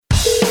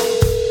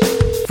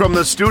From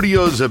the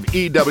studios of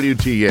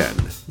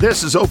EWTN,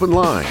 this is Open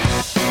Line.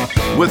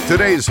 With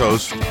today's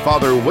host,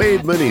 Father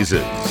Wade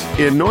Menezes.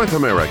 In North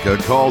America,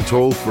 call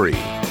toll-free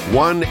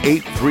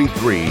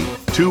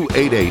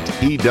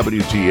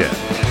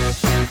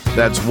 1-833-288-EWTN.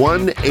 That's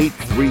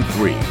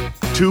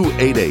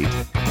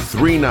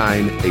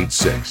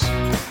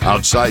 1-833-288-3986.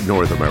 Outside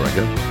North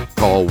America,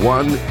 call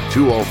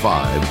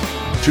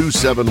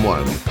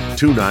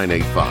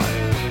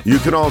 1-205-271-2985. You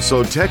can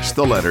also text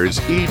the letters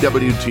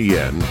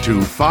EWTN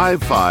to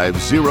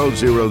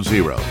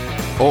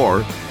 55000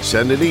 or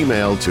send an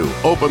email to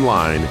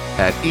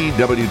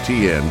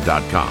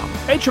openline@EWTN.com.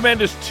 A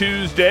tremendous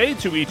Tuesday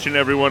to each and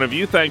every one of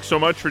you. Thanks so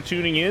much for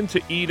tuning in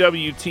to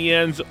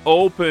EWTN's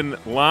Open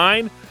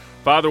Line.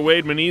 Father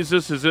Wade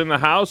Menezes is in the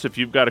house. If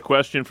you've got a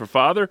question for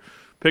Father,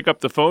 pick up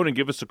the phone and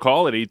give us a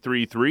call at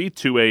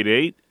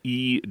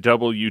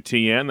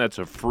 833-288-EWTN. That's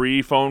a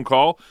free phone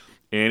call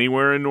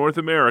anywhere in North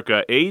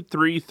America,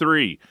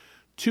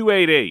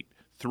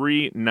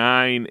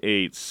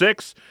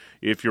 833-288-3986.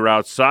 If you're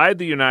outside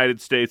the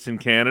United States and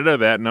Canada,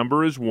 that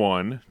number is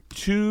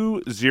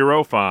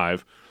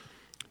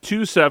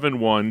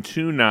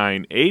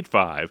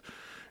 1-205-271-2985.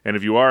 And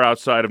if you are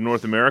outside of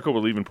North America,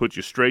 we'll even put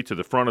you straight to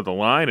the front of the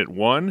line at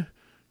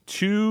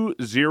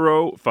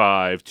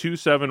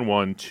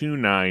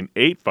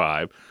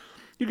 1-205-271-2985.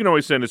 You can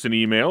always send us an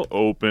email,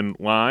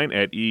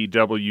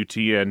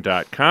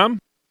 openline@EWTN.com.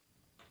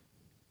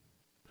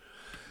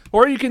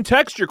 Or you can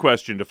text your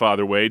question to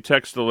Father Wade.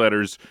 Text the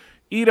letters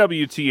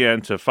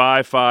EWTN to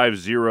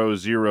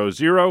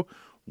 55000.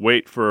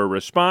 Wait for a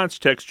response.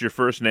 Text your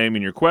first name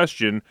and your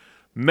question.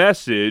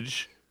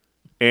 Message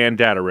and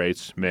data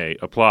rates may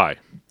apply.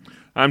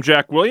 I'm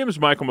Jack Williams.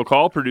 Michael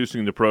McCall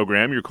producing the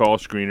program. Your call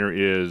screener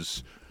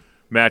is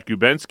Matt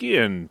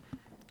Gubensky and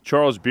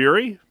Charles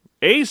Beery.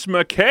 Ace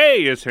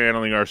McKay is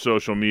handling our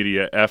social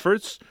media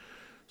efforts.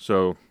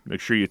 So make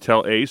sure you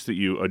tell Ace that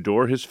you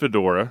adore his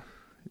fedora,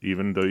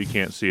 even though you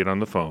can't see it on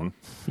the phone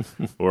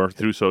or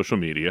through social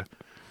media.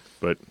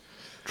 But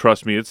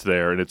trust me, it's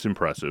there, and it's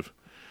impressive.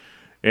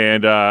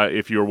 And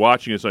if you're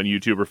watching us on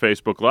YouTube or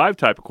Facebook Live,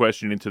 type a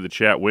question into the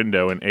chat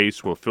window, and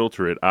Ace will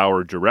filter it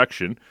our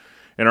direction.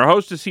 And our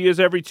hostess, he is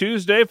every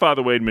Tuesday,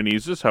 Father Wade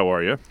Menezes. How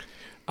are you?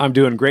 I'm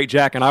doing great,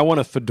 Jack, and I want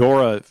a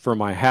fedora for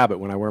my habit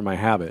when I wear my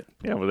habit.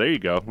 Yeah, well, there you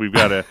go. We've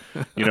got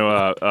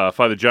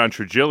Father John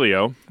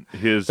Trigilio.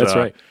 That's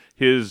right.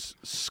 His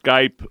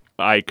Skype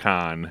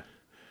icon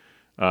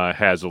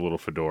has a little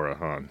fedora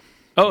on.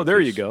 Oh,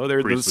 there you go.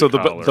 So the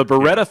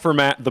Beretta for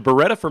the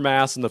Beretta for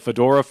Mass and the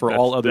fedora for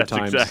all other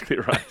times. That's exactly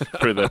right.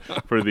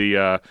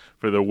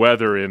 for the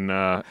weather in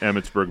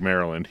Emmitsburg,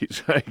 Maryland.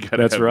 He's got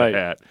to have the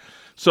hat.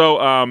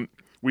 So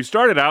we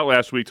started out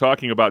last week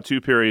talking about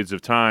two periods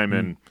of time,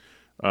 and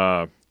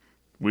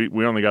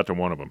we only got to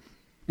one of them.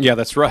 Yeah,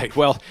 that's right.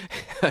 Well,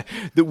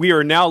 we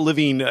are now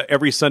living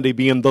every Sunday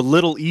being the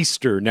little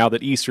Easter now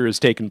that Easter has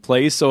taken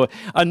place. So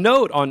a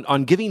note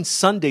on giving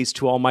Sundays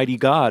to Almighty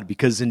God,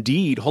 because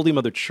indeed, Holy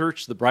Mother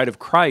Church, the Bride of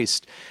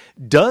Christ,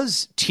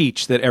 does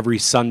teach that every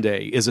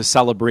Sunday is a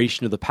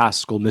celebration of the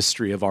Paschal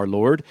mystery of our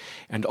Lord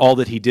and all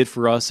that He did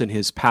for us in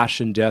His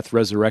passion, death,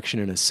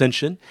 resurrection, and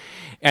ascension.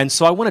 And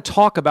so I want to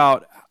talk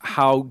about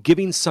how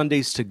giving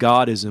Sundays to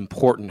God is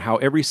important, how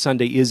every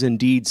Sunday is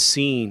indeed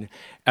seen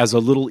as a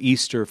little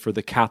Easter for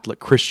the Catholic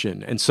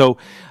Christian. And so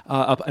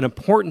an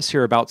importance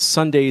here about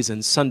Sundays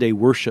and Sunday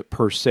worship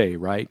per se,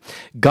 right?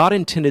 God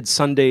intended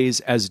Sundays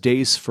as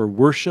days for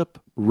worship,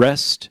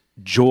 rest,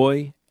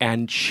 joy,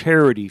 and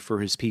charity for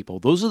His people.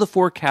 Those are the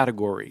four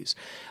categories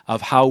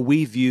of how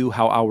we view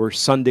how our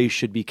Sundays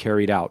should be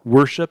carried out.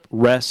 Worship,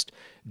 rest,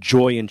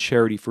 joy, and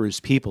charity for His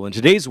people. In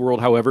today's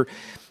world, however,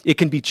 it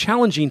can be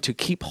challenging to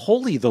keep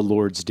holy the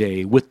Lord's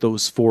Day with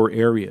those four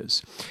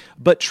areas.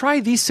 But try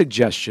these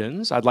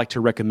suggestions I'd like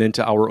to recommend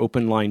to our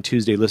Open Line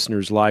Tuesday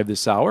listeners live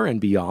this hour and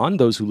beyond,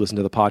 those who listen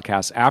to the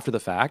podcast after the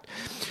fact,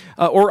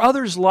 or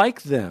others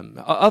like them,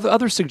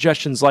 other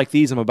suggestions like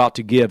these I'm about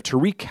to give to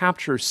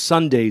recapture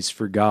Sundays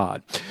for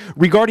God.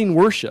 Regarding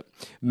worship,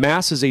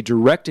 Mass is a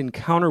direct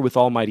encounter with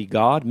Almighty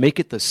God. Make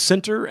it the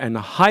center and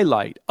the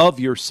highlight of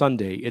your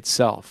Sunday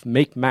itself.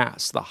 Make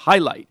Mass the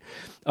highlight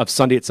of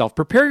Sunday itself.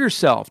 Prepare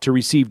yourself to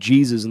receive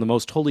Jesus in the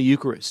Most Holy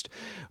Eucharist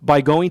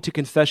by going to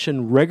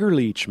confession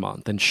regularly each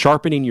month and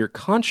sharpening your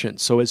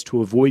conscience so as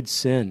to avoid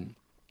sin.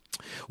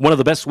 One of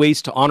the best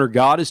ways to honor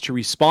God is to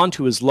respond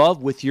to His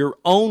love with your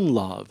own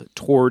love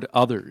toward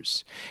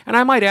others. And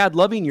I might add,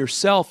 loving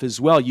yourself as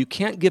well. You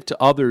can't give to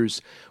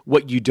others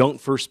what you don't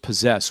first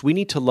possess. We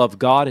need to love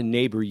God and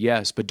neighbor,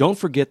 yes, but don't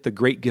forget the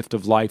great gift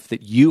of life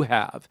that you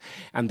have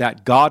and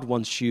that God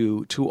wants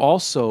you to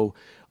also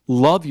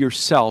love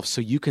yourself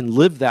so you can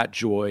live that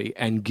joy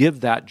and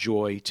give that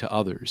joy to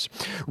others.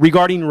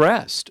 Regarding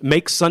rest,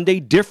 make Sunday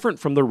different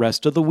from the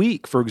rest of the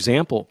week. For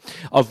example,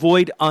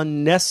 avoid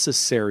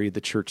unnecessary,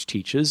 the church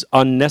teaches,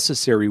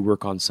 unnecessary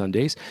work on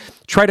Sundays.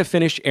 Try to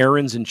finish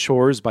errands and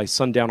chores by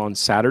sundown on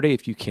Saturday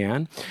if you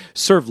can.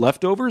 Serve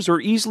leftovers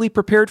or easily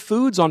prepared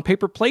foods on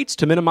paper plates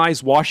to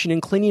minimize washing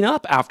and cleaning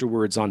up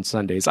afterwards on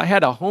Sundays. I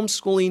had a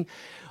homeschooling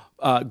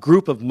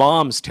group of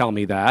moms tell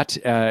me that.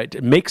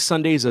 Make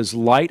Sundays as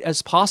light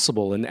as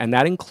possible, and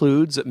that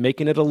includes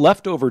making it a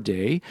leftover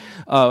day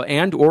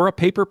and or a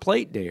paper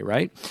plate day,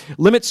 right?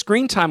 Limit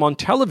screen time on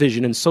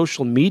television and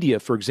social media,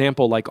 for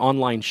example, like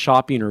online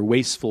shopping or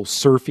wasteful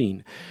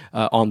surfing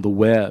on the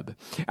web.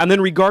 And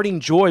then regarding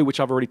joy, which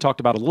I've already talked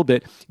about a little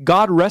bit,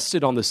 God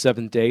rested on the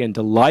seventh day and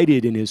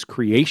delighted in his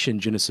creation,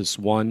 Genesis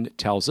 1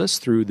 tells us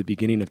through the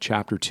beginning of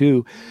chapter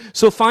 2.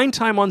 So find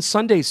time on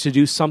Sundays to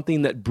do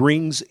something that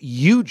brings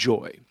you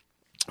joy.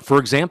 For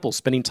example,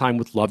 spending time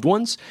with loved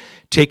ones,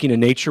 taking a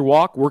nature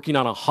walk, working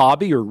on a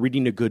hobby, or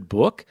reading a good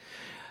book.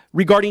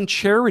 Regarding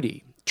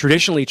charity,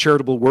 traditionally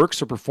charitable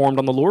works are performed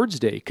on the Lord's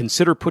Day.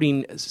 Consider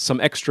putting some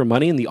extra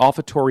money in the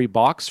offertory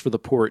box for the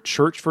poor at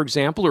church, for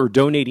example, or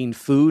donating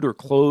food or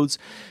clothes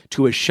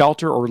to a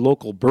shelter or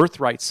local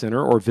birthright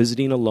center, or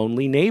visiting a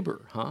lonely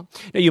neighbor. Now,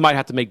 you might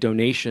have to make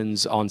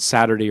donations on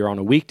Saturday or on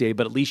a weekday,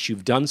 but at least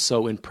you've done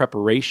so in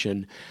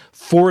preparation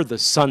for the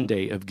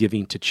Sunday of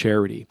giving to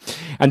charity.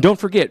 And don't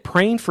forget,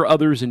 praying for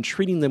others and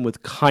treating them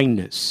with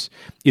kindness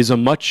is a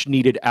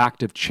much-needed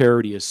act of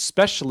charity,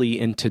 especially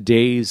in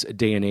today's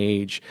day and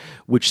age,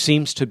 which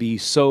seems to be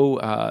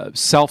so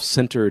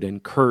self-centered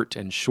and curt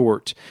and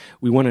short.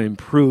 We want to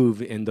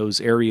improve in those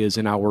areas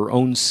in our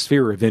own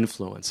sphere of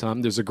influence.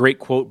 There's a great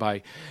quote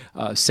by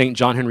St.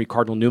 John Henry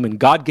Cardinal Newman: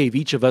 God gave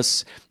each of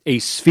us a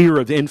sphere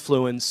of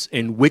influence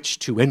in which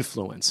to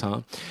influence.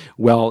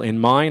 Well, in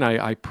mine,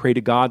 I pray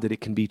to God that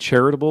it can be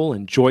charitable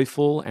and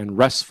joyful and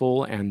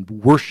restful and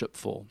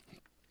worshipful.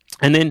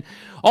 And then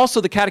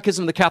also the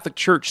Catechism of the Catholic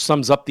Church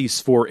sums up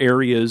these four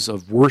areas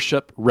of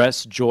worship,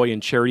 rest, joy,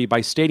 and charity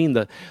by stating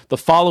the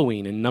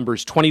following in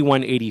Numbers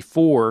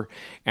 2184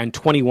 and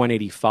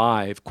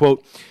 2185.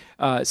 Quote,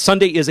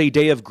 Sunday is a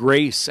day of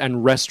grace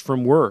and rest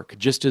from work.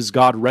 Just as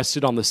God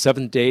rested on the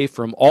seventh day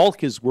from all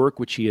his work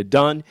which he had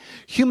done,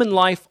 human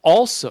life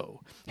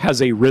also has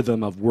a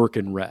rhythm of work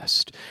and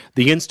rest.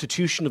 The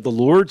institution of the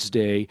Lord's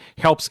Day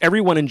helps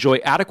everyone enjoy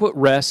adequate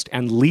rest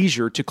and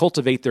leisure to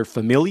cultivate their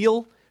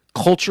familial,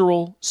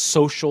 cultural,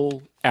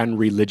 social, and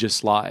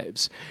religious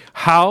lives.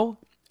 How?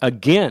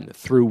 Again,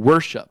 through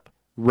worship,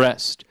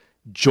 rest,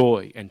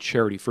 joy, and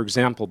charity. For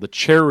example, the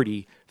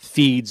charity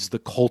feeds the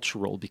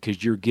cultural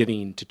because you're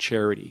giving to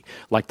charity,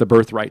 like the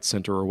Birthright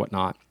Center or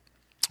whatnot,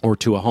 or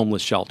to a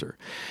homeless shelter.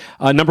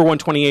 Number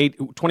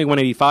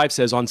 2185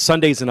 says, on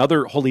Sundays and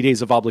other holy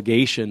days of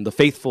obligation, the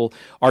faithful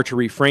are to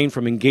refrain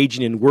from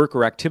engaging in work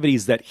or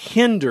activities that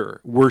hinder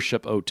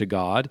worship owed to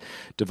God,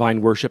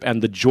 divine worship,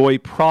 and the joy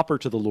proper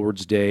to the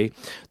Lord's Day,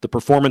 the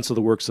performance of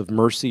the works of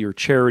mercy or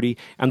charity,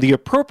 and the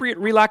appropriate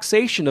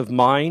relaxation of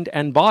mind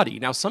and body.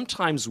 Now,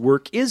 sometimes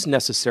work is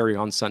necessary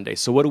on Sunday,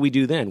 so what do we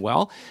do then?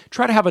 Well,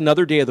 try to have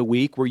another day of the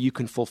week where you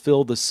can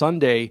fulfill the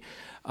Sunday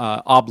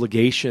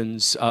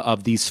obligations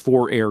of these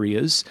four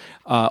areas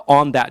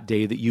on that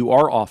day that you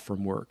are off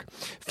from work.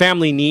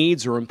 Family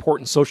needs or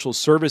important social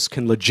service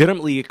can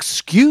legitimately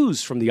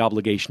excuse from the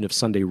obligation of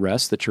Sunday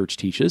rest, the church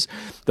teaches.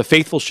 The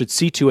faithful should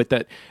see to it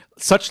that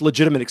such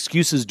legitimate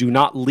excuses do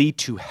not lead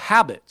to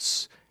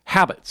habits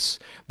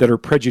that are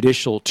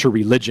prejudicial to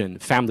religion,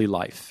 family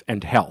life,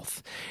 and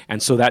health.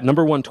 And so that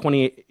number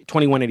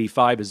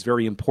 2185 is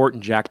very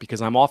important, Jack,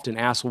 because I'm often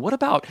asked, well, what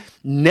about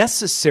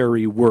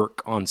necessary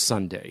work on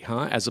Sunday,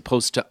 as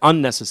opposed to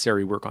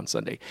unnecessary work on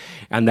Sunday?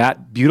 And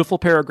that beautiful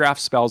paragraph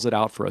spells it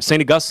out for us.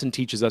 St. Augustine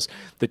teaches us,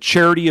 the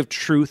charity of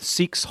truth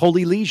seeks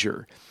holy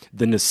leisure.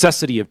 The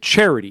necessity of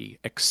charity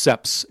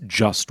accepts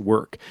just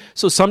work.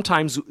 So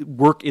sometimes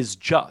work is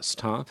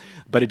just,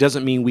 but it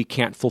doesn't mean we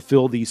can't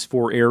fulfill these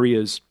four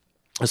areas,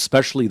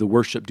 especially the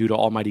worship due to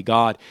Almighty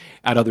God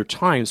at other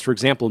times. For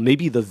example,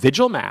 maybe the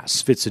Vigil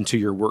Mass fits into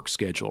your work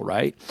schedule,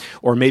 right?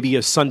 Or maybe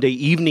a Sunday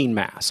evening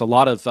Mass. A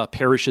lot of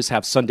parishes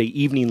have Sunday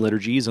evening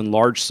liturgies in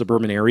large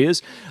suburban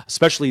areas,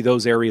 especially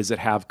those areas that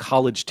have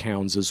college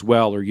towns as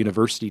well, or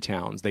university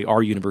towns. They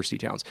are university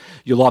towns.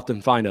 You'll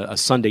often find a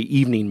Sunday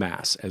evening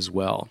Mass as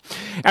well.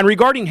 And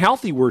regarding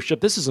healthy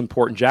worship, this is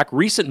important, Jack.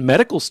 Recent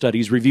medical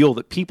studies reveal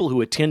that people who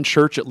attend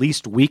church at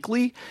least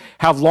weekly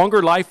have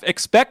longer life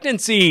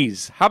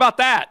expectancies. How about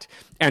that?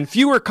 And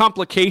fewer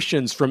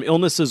complications from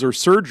illnesses or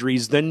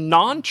surgeries than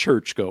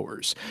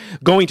non-churchgoers.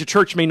 Going to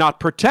church may not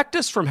protect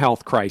us from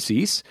health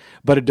crises,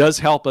 but it does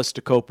help us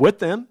to cope with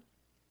them.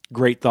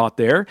 Great thought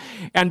there.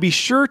 And be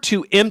sure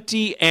to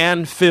empty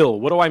and fill.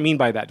 What do I mean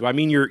by that? Do I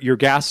mean your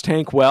gas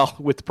tank? Well,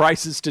 with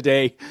prices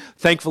today,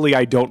 thankfully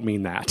I don't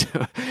mean that.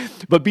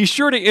 But be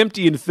sure to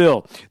empty and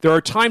fill. There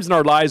are times in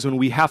our lives when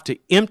we have to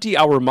empty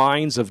our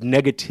minds of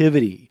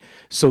negativity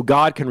so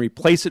God can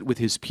replace it with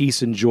his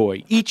peace and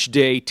joy. Each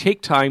day,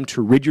 take time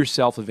to rid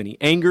yourself of any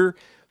anger,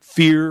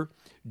 fear,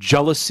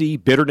 jealousy,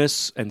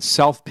 bitterness, and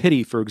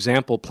self-pity, for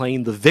example,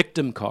 playing the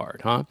victim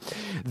card.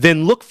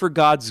 Then look for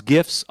God's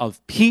gifts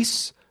of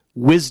peace,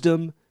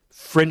 wisdom,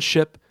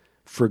 friendship,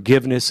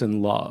 forgiveness,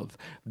 and love.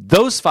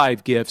 Those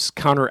five gifts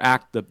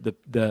counteract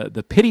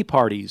the pity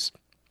parties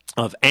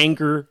of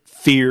anger,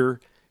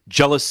 fear,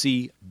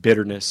 jealousy,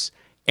 bitterness,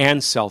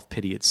 and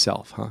self-pity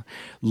itself.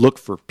 Look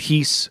for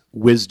peace,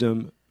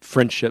 wisdom,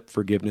 friendship,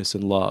 forgiveness,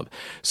 and love.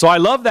 So I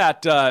love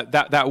that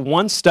that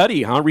one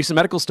study, recent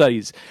medical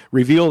studies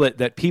reveal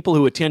that people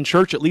who attend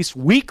church at least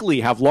weekly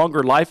have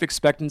longer life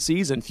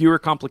expectancies and fewer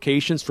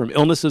complications from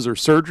illnesses or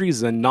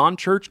surgeries than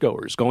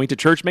non-churchgoers. Going to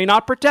church may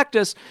not protect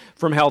us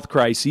from health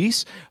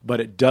crises, but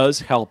it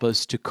does help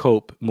us to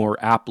cope more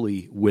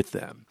aptly with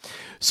them.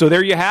 So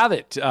there you have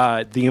it,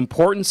 the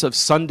importance of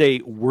Sunday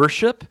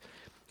worship,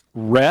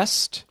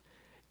 rest,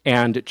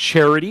 and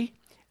charity,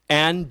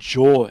 and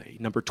joy,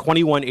 number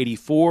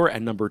 2184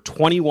 and number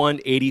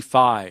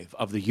 2185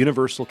 of the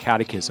Universal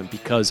Catechism,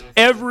 because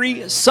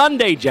every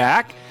Sunday,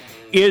 Jack,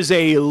 is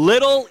a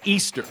little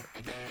Easter.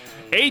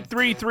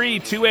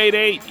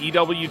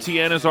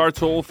 833-288-EWTN is our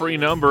toll-free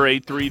number,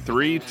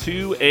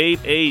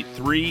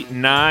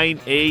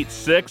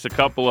 833-288-3986. A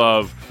couple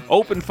of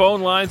open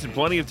phone lines and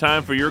plenty of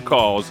time for your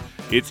calls.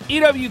 It's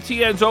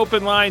EWTN's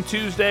Open Line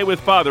Tuesday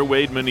with Father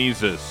Wade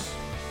Menezes.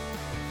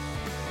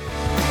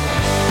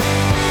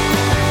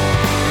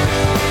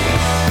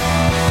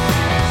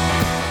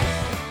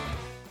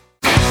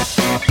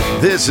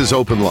 This is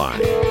Open Line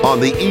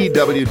on the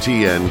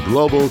EWTN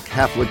Global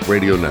Catholic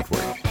Radio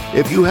Network.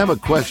 If you have a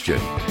question,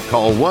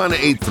 call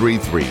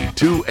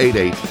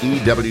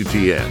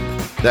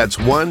 1-833-288-EWTN. That's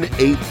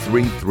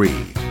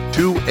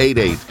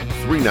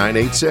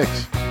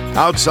 1-833-288-3986.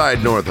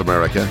 Outside North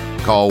America,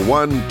 call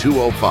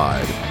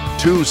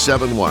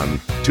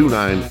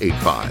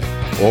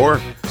 1-205-271-2985.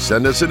 Or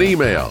send us an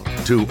email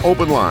to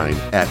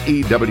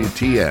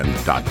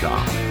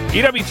openline@EWTN.com.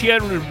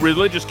 EWTN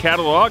Religious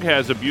Catalog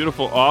has a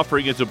beautiful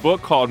offering. It's a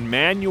book called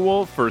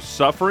Manual for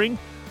Suffering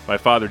by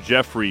Father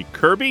Jeffrey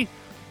Kirby.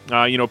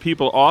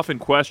 People often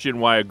question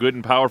why a good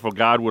and powerful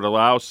God would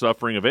allow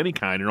suffering of any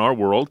kind in our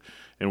world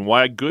and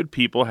why good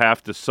people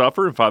have to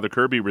suffer. And Father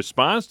Kirby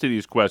responds to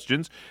these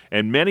questions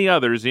and many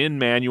others in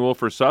Manual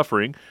for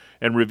Suffering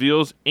and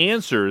reveals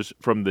answers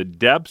from the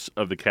depths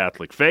of the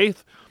Catholic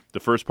faith. The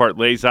first part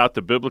lays out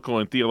the biblical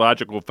and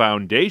theological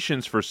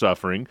foundations for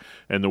suffering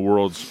and the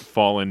world's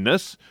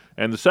fallenness.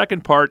 And the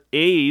second part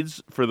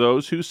aids for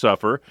those who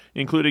suffer,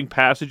 including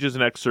passages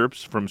and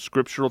excerpts from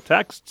scriptural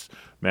texts,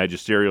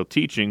 magisterial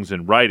teachings,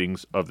 and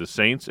writings of the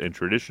saints and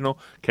traditional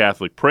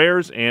Catholic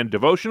prayers and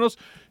devotionals.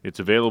 It's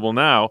available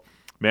now.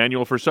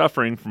 Manual for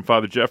Suffering from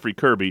Father Jeffrey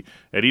Kirby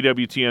at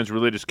EWTN's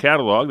Religious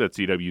Catalog. That's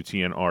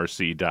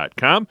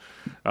EWTNRC.com.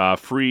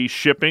 Free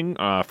shipping,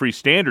 free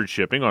standard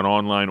shipping on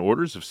online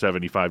orders of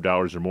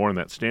 $75 or more, and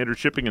that's standard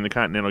shipping in the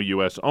continental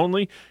U.S.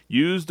 only.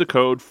 Use the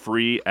code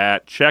FREE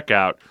at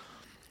checkout.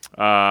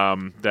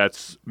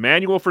 That's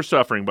Manual for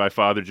Suffering by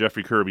Father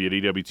Jeffrey Kirby at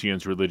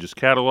EWTN's Religious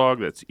Catalog.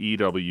 That's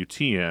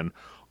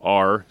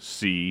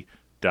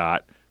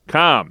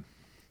EWTNRC.com.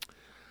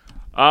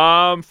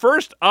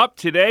 First up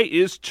today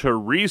is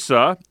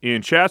Teresa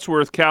in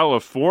Chatsworth,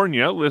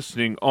 California,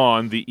 listening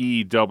on the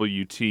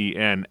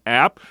EWTN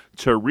app.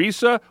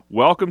 Teresa,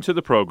 welcome to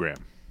the program.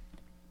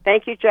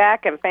 Thank you,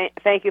 Jack, and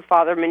thank you,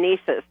 Father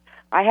Menezes.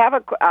 I have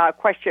a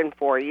question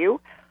for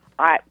you.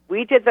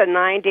 We did the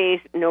 9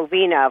 days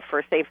novena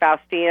for St.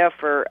 Faustina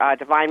for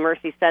Divine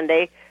Mercy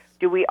Sunday.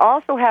 Do we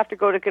also have to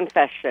go to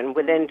confession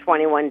within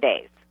 21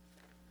 days?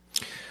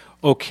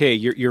 Okay,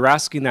 you're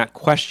asking that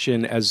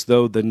question as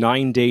though the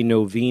 9-day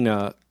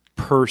novena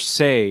per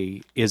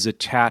se is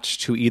attached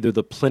to either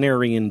the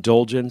plenary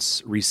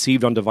indulgence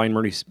received on Divine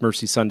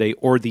Mercy Sunday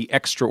or the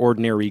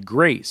extraordinary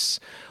grace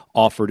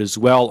offered as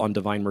well on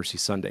Divine Mercy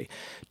Sunday.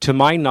 To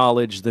my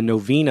knowledge, the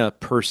novena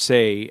per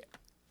se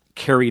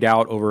carried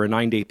out over a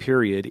 9-day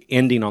period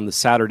ending on the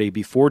Saturday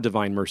before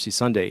Divine Mercy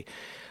Sunday.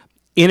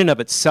 In and of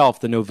itself,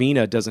 the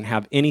novena doesn't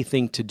have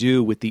anything to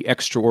do with the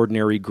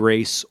extraordinary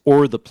grace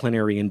or the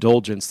plenary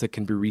indulgence that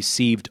can be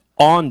received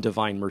on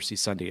Divine Mercy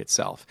Sunday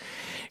itself.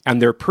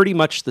 And they're pretty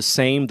much the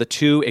same, the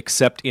two,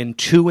 except in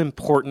two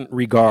important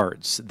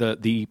regards,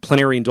 the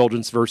plenary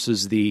indulgence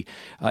versus the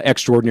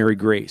extraordinary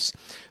grace.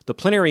 The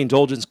plenary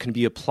indulgence can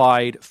be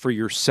applied for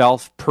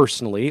yourself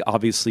personally,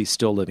 obviously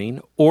still living,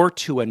 or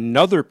to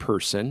another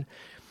person,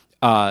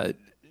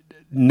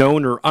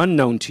 known or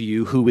unknown to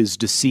you, who is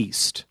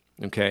deceased.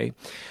 Okay,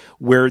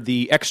 where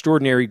the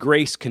extraordinary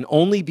grace can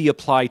only be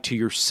applied to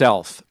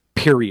yourself,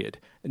 period,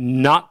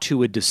 not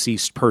to a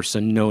deceased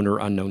person known or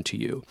unknown to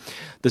you.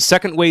 The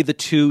second way the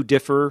two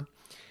differ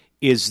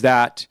is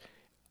that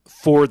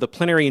for the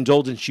plenary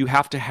indulgence, you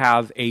have to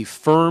have a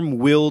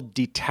firm-willed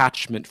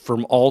detachment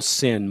from all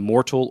sin,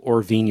 mortal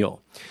or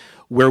venial,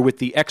 where with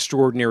the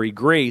extraordinary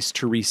grace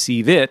to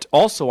receive it,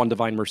 also on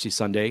Divine Mercy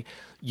Sunday,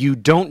 you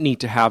don't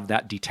need to have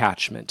that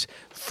detachment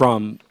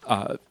from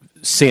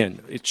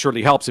sin. It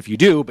surely helps if you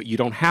do, but you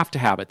don't have to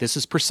have it. This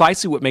is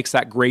precisely what makes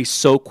that grace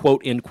so,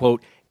 quote, end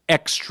quote,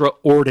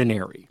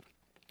 extraordinary.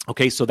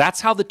 Okay, so that's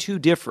how the two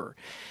differ.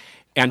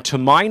 And to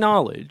my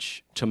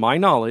knowledge,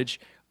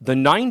 the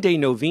 9-day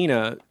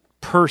novena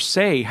per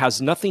se has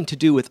nothing to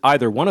do with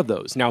either one of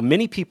those. Now,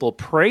 many people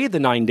pray the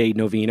 9-day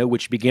novena,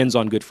 which begins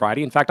on Good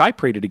Friday. In fact, I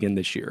prayed it again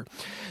this year.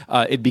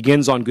 It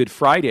begins on Good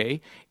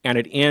Friday, and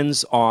it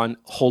ends on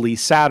Holy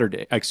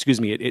Saturday.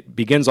 It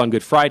begins on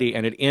Good Friday,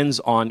 and it ends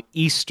on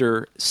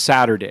Easter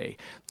Saturday.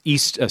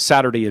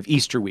 Saturday of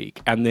Easter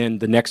week, and then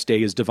the next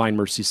day is Divine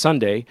Mercy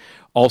Sunday,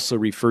 also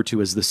referred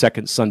to as the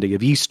second Sunday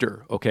of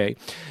Easter, okay?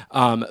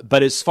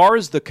 But as far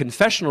as the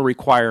confessional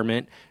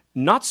requirement,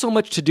 not so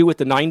much to do with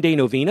the 9-day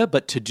novena,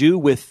 but to do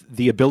with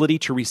the ability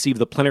to receive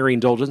the plenary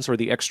indulgence or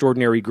the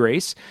extraordinary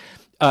grace.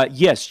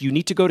 Yes, you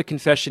need to go to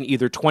confession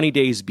either 20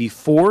 days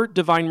before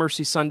Divine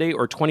Mercy Sunday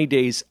or 20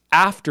 days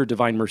after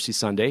Divine Mercy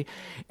Sunday.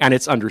 And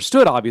it's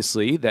understood,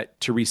 obviously,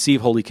 that to receive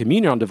Holy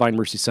Communion on Divine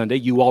Mercy Sunday,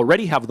 you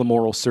already have the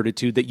moral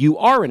certitude that you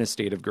are in a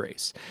state of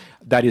grace.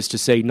 That is to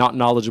say, not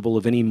knowledgeable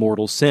of any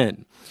mortal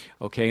sin.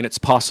 Okay, and it's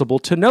possible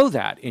to know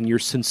that in your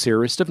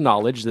sincerest of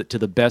knowledge that to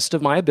the best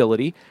of my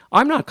ability,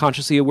 I'm not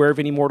consciously aware of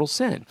any mortal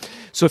sin.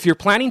 So if you're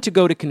planning to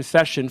go to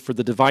confession for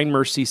the Divine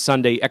Mercy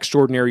Sunday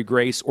Extraordinary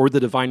Grace or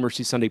the Divine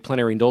Mercy Sunday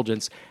Plenary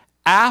Indulgence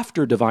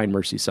after Divine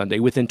Mercy Sunday,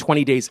 within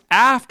 20 days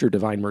after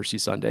Divine Mercy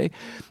Sunday,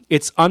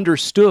 it's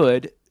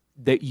understood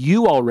that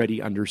you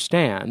already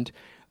understand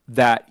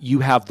that you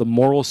have the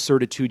moral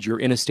certitude you're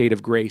in a state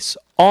of grace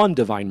on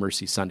Divine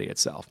Mercy Sunday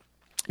itself.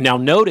 Now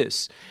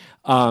notice,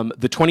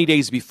 the 20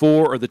 days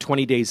before or the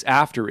 20 days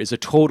after is a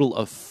total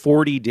of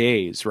 40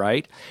 days,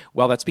 right?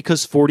 Well, that's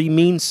because 40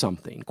 means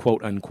something,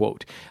 quote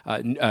unquote.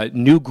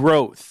 New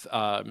growth,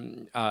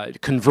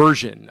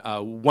 conversion,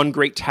 one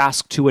great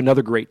task to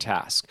another great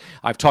task.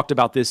 I've talked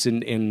about this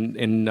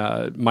in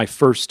my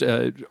first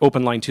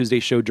Open Line Tuesday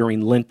show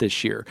during Lent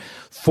this year.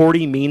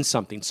 40 means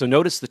something. So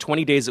notice the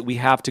 20 days that we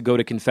have to go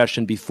to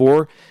confession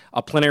before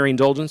a plenary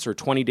indulgence or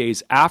 20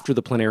 days after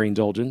the plenary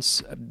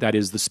indulgence, that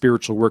is the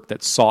spiritual work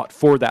that's sought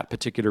for that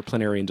particular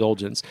plenary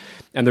indulgence.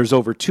 And there's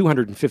over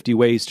 250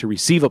 ways to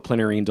receive a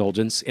plenary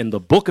indulgence in the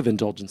Book of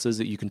Indulgences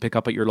that you can pick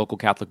up at your local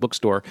Catholic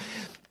bookstore.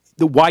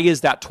 Why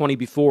is that 20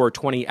 before or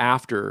 20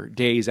 after,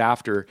 days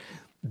after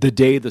the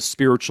day the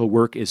spiritual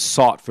work is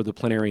sought for the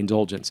plenary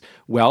indulgence?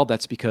 Well,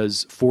 that's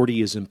because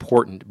 40 is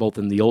important, both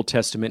in the Old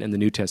Testament and the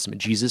New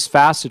Testament. Jesus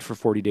fasted for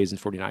 40 days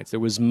and 40 nights. There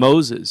was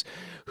Moses,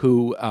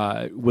 who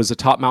was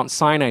atop Mount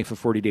Sinai for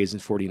 40 days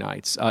and 40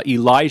 nights.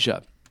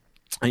 Elijah,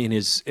 in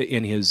his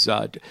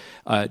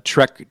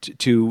trek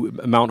to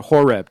Mount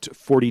Horeb,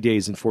 40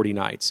 days and 40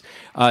 nights.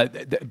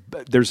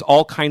 There's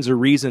all kinds of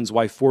reasons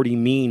why 40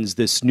 means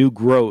this new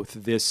growth,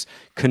 this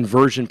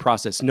conversion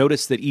process.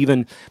 Notice that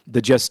even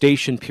the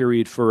gestation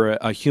period for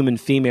a human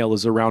female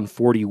is around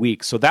 40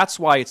 weeks. So that's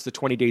why it's the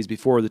 20 days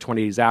before or the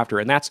 20 days after.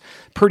 And that's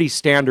pretty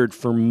standard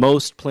for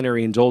most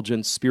plenary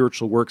indulgence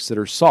spiritual works that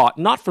are sought,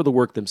 not for the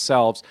work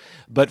themselves,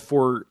 but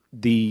for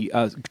the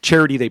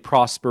charity they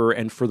prosper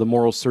and for the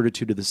moral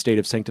certitude of the state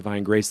of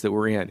sanctifying grace that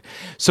we're in.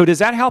 So does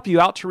that help you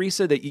out,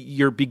 Teresa, that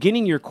you're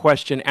beginning your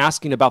question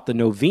asking about the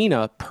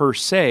novena per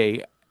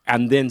se,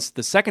 and then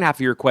the second half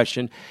of your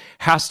question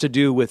has to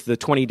do with the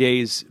 20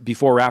 days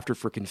before or after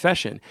for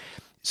confession?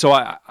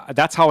 So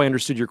that's how I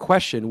understood your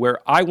question,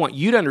 where I want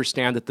you to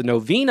understand that the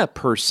novena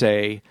per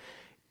se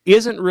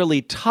isn't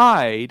really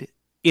tied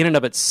in and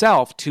of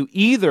itself to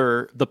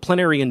either the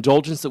plenary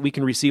indulgence that we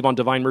can receive on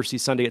Divine Mercy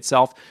Sunday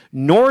itself,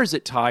 nor is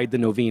it tied, the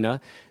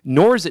novena,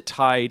 nor is it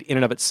tied in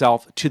and of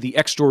itself to the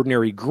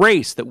extraordinary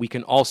grace that we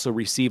can also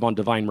receive on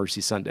Divine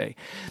Mercy Sunday.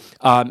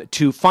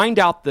 To find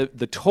out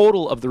the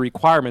total of the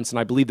requirements, and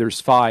I believe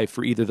there's 5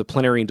 for either the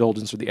plenary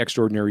indulgence or the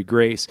extraordinary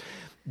grace,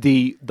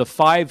 the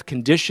 5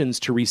 conditions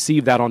to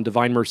receive that on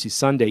Divine Mercy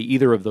Sunday,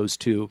 either of those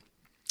two,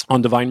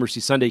 on Divine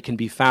Mercy Sunday can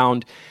be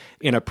found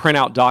in a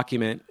printout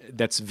document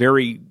that's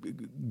very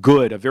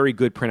good, a very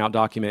good printout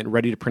document,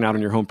 ready to print out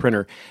on your home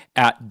printer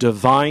at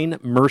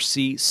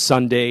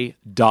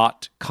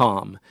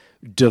divinemercysunday.com.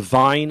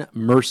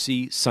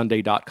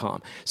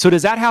 divinemercysunday.com. So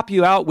does that help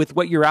you out with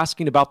what you're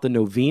asking about the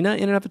novena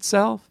in and of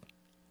itself?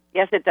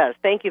 Yes, it does.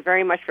 Thank you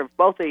very much for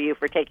both of you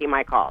for taking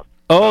my calls.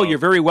 Oh, you're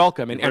very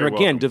welcome. And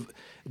again, welcome.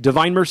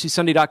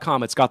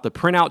 divinemercysunday.com. It's got the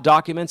printout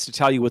documents to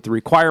tell you what the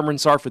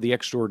requirements are for the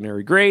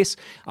extraordinary grace,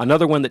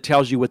 another one that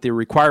tells you what the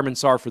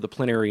requirements are for the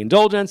plenary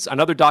indulgence,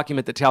 another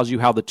document that tells you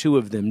how the two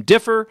of them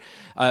differ,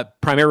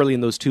 primarily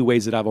in those 2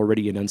 ways that I've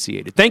already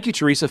enunciated. Thank you,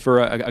 Teresa, for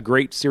a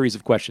great series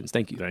of questions.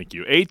 Thank you. Thank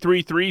you.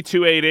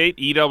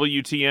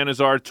 833-288-EWTN is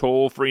our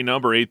toll-free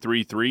number,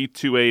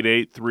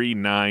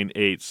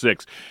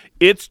 833-288-3986.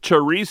 It's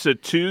Teresa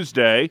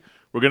Tuesday.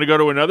 We're going to go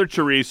to another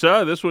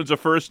Teresa. This one's a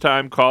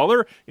first-time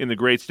caller in the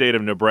great state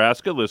of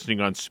Nebraska, listening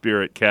on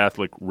Spirit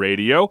Catholic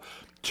Radio.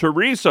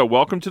 Teresa,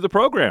 welcome to the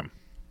program.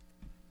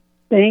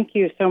 Thank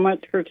you so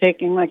much for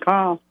taking my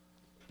call.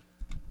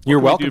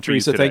 You're welcome,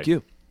 Teresa. Thank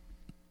you.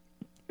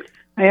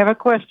 I have a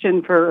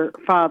question for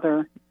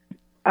Father.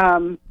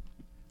 I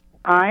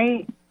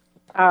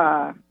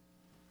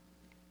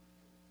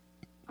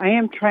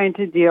am trying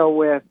to deal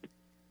with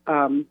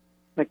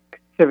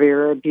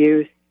severe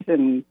abuse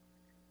and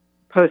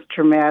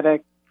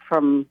post-traumatic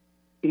from,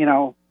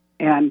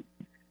 and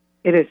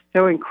it is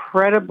so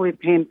incredibly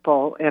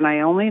painful, and I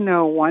only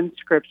know one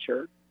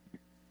scripture,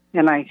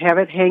 and I have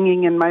it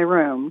hanging in my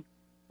room,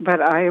 but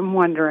I am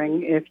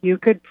wondering if you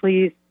could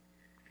please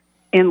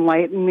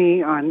enlighten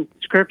me on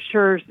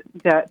scriptures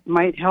that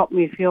might help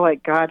me feel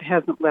like God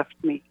hasn't left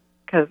me,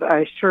 because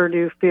I sure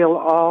do feel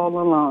all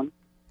alone.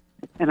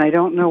 and I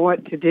don't know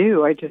what to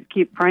do. I just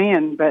keep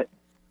praying, but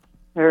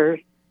more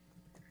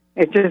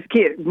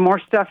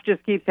stuff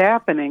just keeps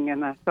happening,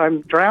 and so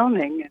I'm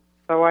drowning.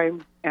 So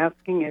I'm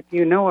asking if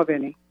you know of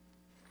any.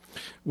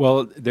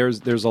 Well,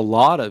 there's a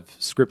lot of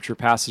scripture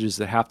passages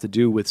that have to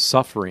do with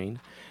suffering.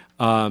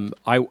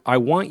 I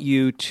want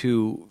you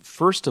to,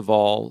 first of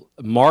all,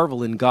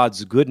 marvel in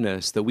God's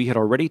goodness that we had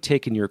already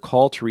taken your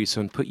call, Teresa,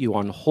 and put you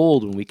on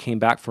hold when we came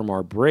back from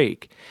our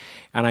break.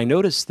 And I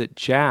noticed that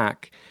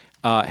Jack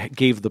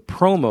gave the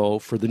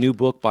promo for the new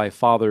book by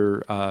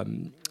Father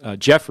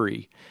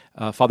Jeffrey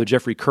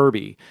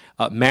Kirby,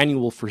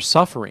 Manual for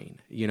Suffering.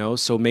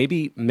 So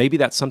maybe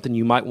that's something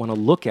you might want to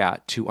look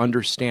at to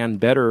understand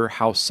better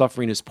how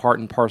suffering is part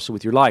and parcel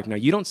with your life. Now,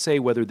 you don't say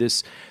whether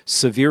this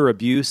severe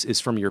abuse is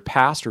from your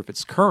past or if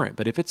it's current,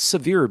 but if it's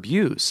severe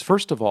abuse,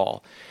 first of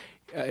all,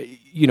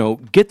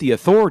 get the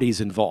authorities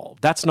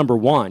involved. That's number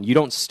one. You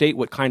don't state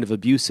what kind of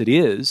abuse it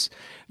is.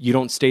 You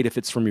don't state if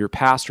it's from your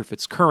past or if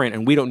it's current,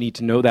 and we don't need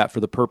to know that for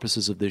the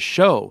purposes of this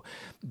show.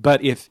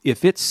 But if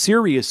it's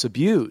serious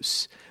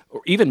abuse,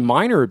 or even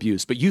minor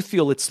abuse, but you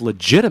feel it's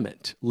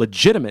legitimate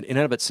in and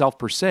of itself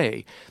per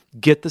se,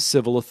 get the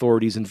civil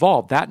authorities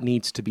involved. That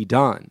needs to be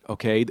done,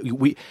 okay?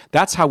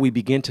 That's how we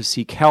begin to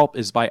seek help,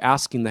 is by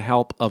asking the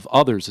help of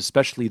others,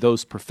 especially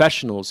those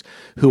professionals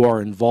who are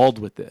involved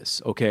with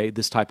this, okay,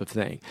 this type of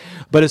thing.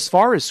 But as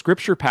far as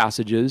scripture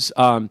passages,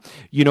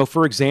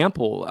 for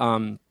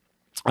example,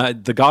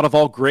 the God of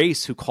all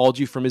grace, who called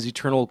you from his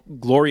eternal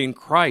glory in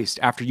Christ,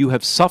 after you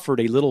have suffered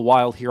a little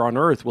while here on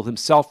earth, will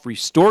himself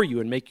restore you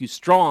and make you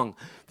strong,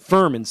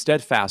 firm, and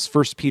steadfast.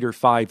 1 Peter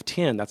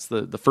 5:10, that's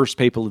the first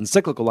papal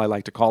encyclical, I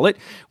like to call it,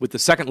 with the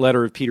second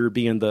letter of Peter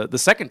being the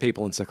second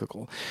papal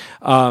encyclical.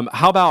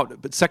 How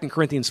about 2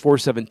 Corinthians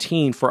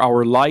 4:17, for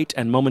our light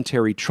and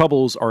momentary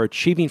troubles are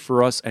achieving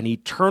for us an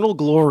eternal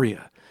glory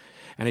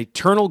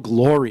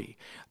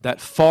that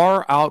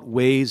far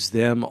outweighs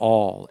them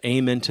all.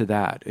 Amen to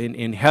that.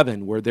 In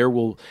heaven, where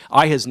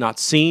eye has not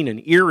seen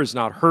and ear has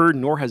not heard,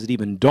 nor has it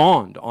even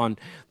dawned on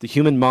the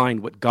human mind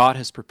what God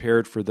has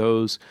prepared for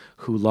those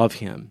who love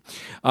him.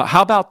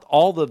 How about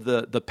all of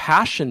the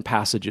passion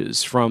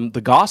passages from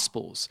the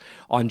Gospels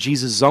on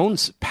Jesus' own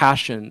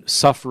passion,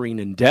 suffering,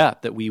 and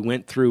death that we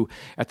went through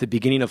at the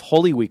beginning of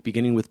Holy Week,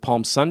 beginning with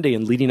Palm Sunday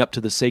and leading up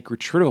to the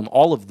Sacred Triduum?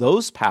 All of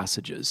those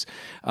passages,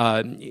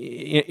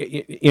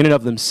 in and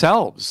of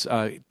themselves,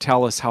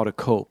 tell us how to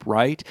cope,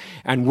 right?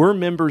 And we're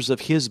members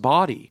of his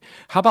body.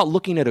 How about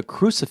looking at a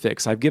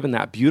crucifix? I've given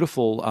that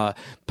beautiful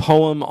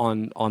poem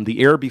on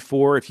the air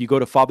before. If you go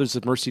to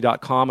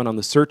fathersofmercy.com and on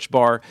the search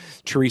bar,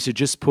 Teresa,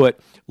 just put,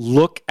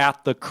 look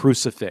at the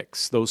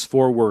crucifix, those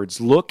 4 words,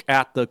 look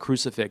at the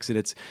crucifix.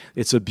 And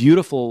it's a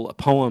beautiful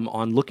poem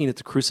on looking at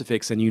the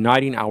crucifix and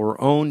uniting our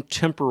own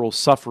temporal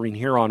suffering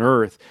here on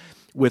earth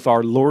with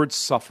our Lord's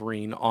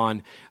suffering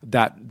on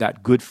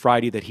that Good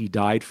Friday that he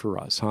died for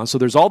us. So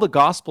there's all the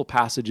gospel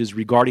passages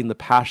regarding the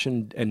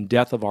passion and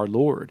death of our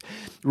Lord.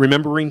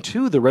 Remembering,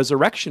 too, the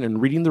resurrection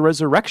and reading the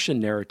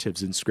resurrection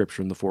narratives in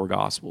Scripture in the 4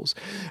 Gospels.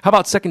 How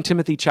about 2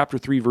 Timothy chapter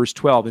 3, verse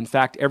 12? In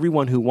fact,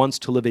 everyone who wants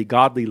to live a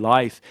godly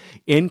life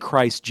in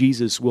Christ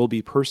Jesus will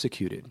be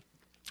persecuted.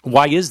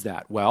 Why is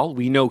that? Well,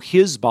 we know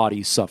his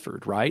body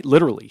suffered, right?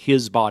 Literally,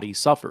 his body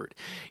suffered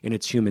in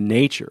its human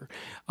nature.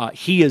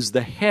 He is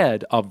the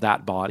head of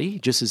that body,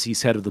 just as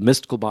he's head of the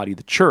mystical body,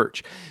 the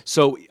church.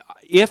 So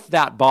if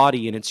that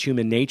body in its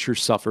human nature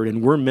suffered,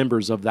 and we're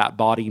members of that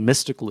body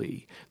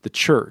mystically, the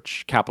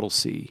church, capital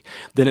C,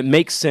 then it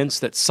makes sense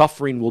that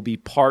suffering will be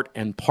part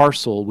and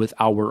parcel with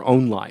our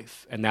own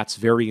life, and that's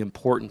very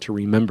important to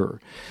remember.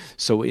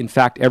 So, in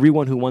fact,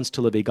 everyone who wants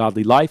to live a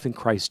godly life in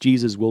Christ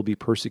Jesus will be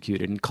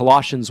persecuted. In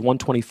Colossians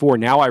 1:24,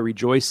 now I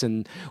rejoice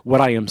in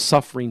what I am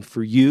suffering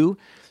for you.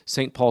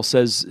 St. Paul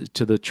says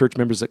to the church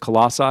members at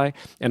Colossae,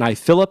 and I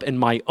fill up in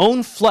my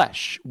own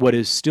flesh what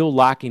is still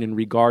lacking in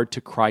regard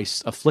to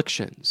Christ's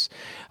afflictions,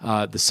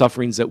 the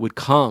sufferings that would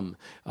come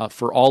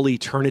for all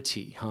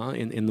eternity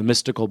in the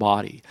mystical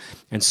body.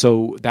 And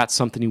so that's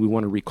something we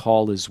want to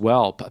recall as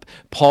well. But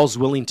Paul's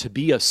willing to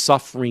be a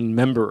suffering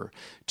member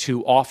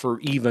to offer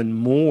even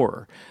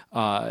more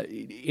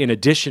in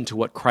addition to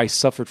what Christ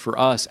suffered for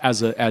us.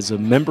 As a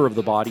member of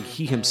the body,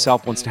 he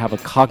himself wants to have a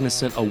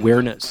cognizant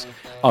awareness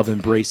of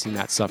embracing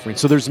that suffering.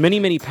 So there's many,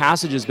 many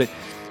passages, but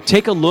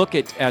take a look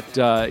at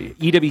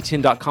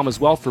EWTN.com as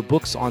well for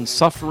books on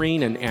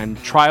suffering and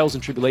trials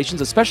and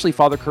tribulations, especially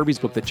Father Kirby's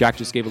book that Jack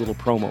just gave a little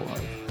promo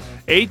of.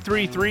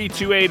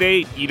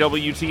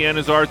 833-288-EWTN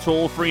is our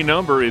toll-free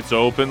number. It's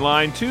Open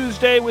Line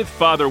Tuesday with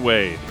Father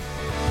Wade.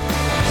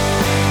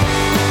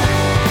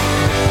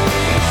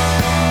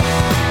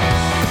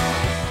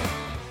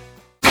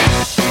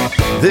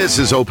 This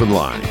is Open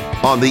Line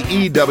on the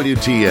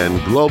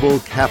EWTN Global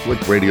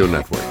Catholic Radio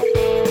Network.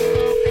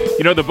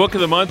 You know, the book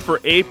of the month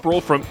for April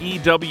from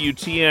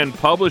EWTN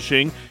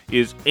Publishing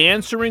is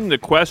Answering the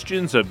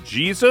Questions of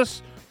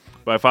Jesus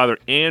by Father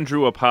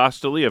Andrew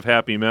Apostoli of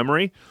happy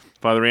memory.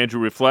 Father Andrew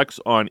reflects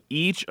on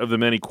each of the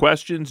many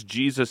questions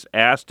Jesus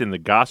asked in the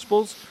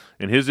Gospels,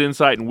 and his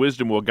insight and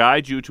wisdom will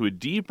guide you to a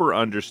deeper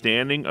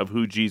understanding of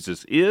who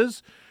Jesus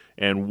is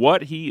and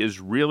what he is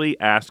really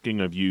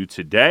asking of you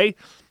today.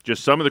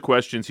 Just some of the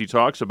questions he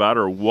talks about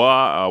are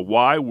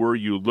why were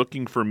you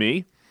looking for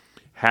me?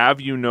 Have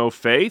you no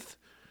faith?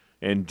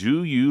 And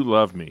do you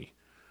love me?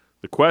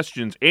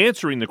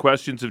 Answering the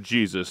questions of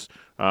Jesus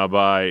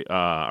by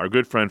our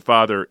good friend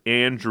Father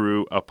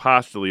Andrew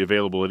Apostoli,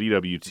 available at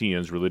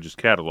EWTN's religious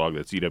catalog.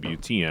 That's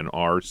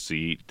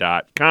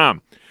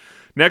EWTNRC.com.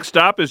 Next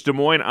stop is Des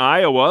Moines,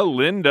 Iowa.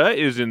 Linda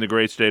is in the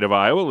great state of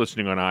Iowa,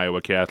 listening on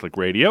Iowa Catholic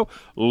Radio.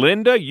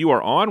 Linda, you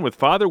are on with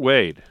Father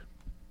Wade.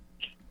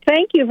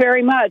 Thank you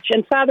very much.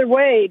 And Father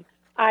Wade,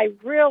 I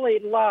really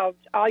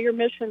loved all your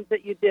missions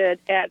that you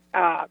did at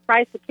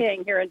Christ the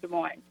King here in Des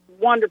Moines.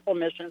 Wonderful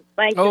missions.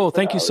 Thank you. Oh,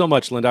 thank you so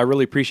much, Linda. I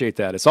really appreciate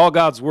that. It's all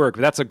God's work,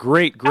 but that's a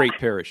great, great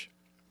parish.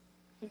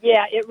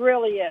 Yeah, it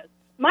really is.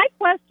 My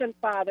question,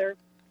 Father,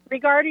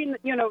 regarding,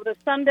 the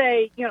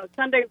Sunday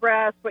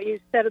rest, what you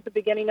said at the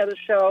beginning of the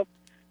show,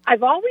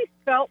 I've always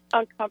felt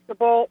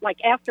uncomfortable, like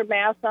after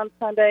Mass on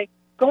Sunday,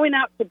 going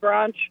out to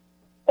brunch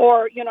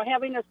or,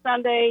 having a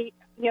Sunday,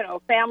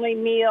 family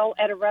meal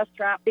at a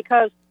restaurant,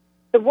 because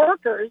the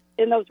workers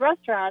in those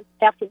restaurants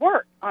have to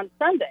work on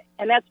Sunday,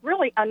 and that's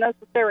really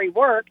unnecessary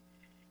work.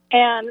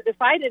 And if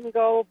I didn't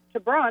go to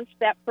brunch,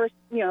 that person,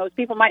 those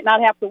people might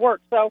not have to work.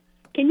 So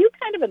can you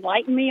kind of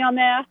enlighten me on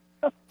that?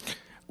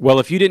 Well,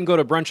 if you didn't go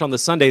to brunch on the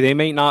Sunday, they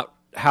may not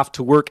have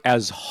to work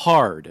as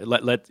hard.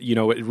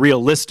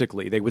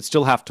 Realistically, they would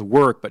still have to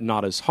work, but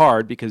not as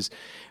hard because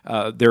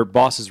their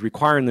boss is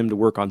requiring them to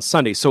work on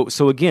Sunday.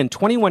 So again,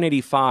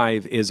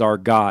 2185 is our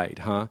guide,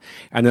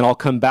 And then I'll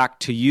come back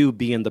to you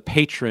being the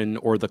patron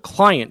or the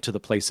client to the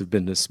place of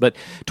business. But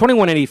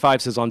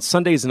 2185 says, on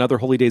Sundays and other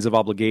holy days of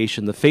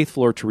obligation, the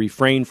faithful are to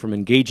refrain from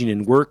engaging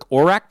in work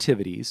or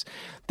activities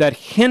that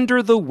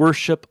hinder the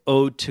worship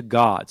owed to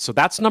God. So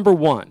that's number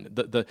one.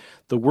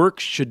 The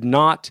work should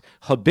not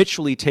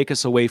habitually take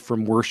us away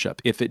from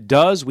worship. If it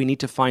does, we need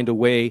to find a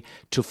way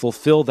to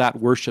fulfill that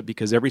worship,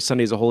 because every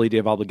Sunday is a holy day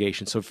of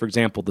obligation. So, for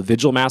example, the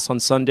Vigil Mass on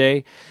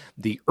Sunday,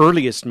 the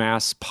earliest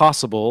Mass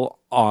possible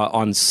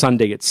on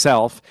Sunday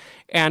itself,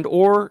 and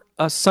or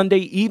a Sunday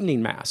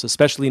evening Mass,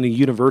 especially in a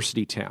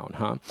university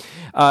town.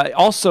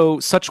 Also,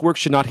 such work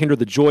should not hinder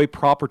the joy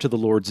proper to the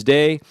Lord's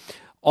Day.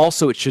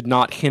 Also, it should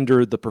not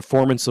hinder the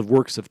performance of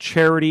works of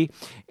charity,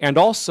 and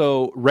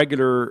also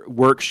regular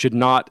work should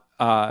not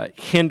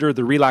hinder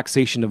the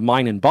relaxation of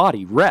mind and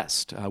body,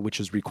 rest, which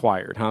is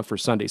required for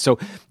Sunday. So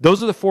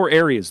those are the four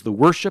areas: the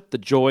worship, the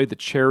joy, the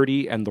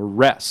charity, and the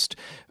rest,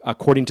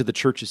 according to the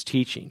Church's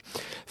teaching.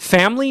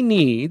 Family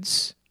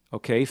needs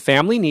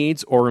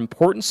or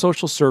important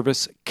social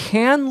service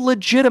can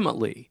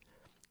legitimately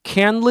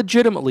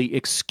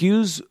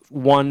excuse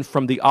one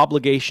from the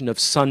obligation of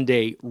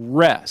Sunday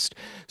rest.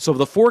 So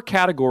the four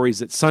categories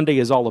that Sunday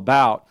is all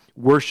about: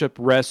 worship,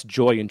 rest,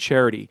 joy, and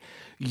charity.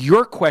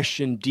 Your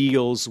question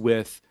deals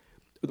with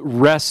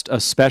rest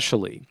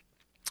especially.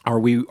 Are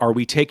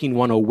we taking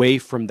one away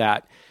from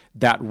that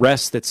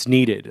rest that's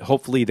needed?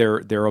 Hopefully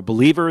they're a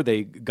believer,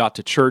 they got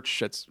to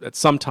church at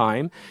some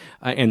time,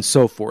 and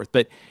so forth.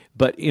 But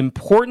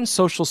important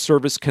social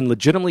service can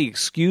legitimately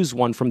excuse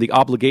one from the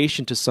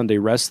obligation to Sunday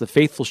rest. The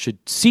faithful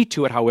should see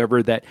to it,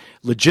 however, that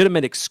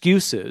legitimate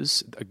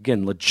excuses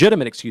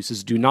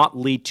do not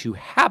lead to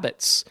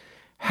habits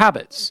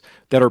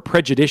that are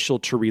prejudicial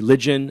to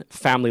religion,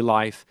 family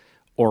life,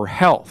 or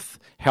health.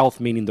 Health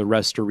meaning the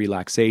rest or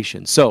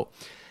relaxation. So,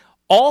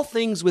 all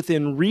things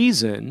within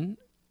reason,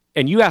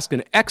 and you ask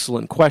an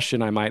excellent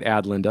question, I might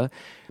add, Linda,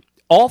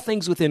 all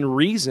things within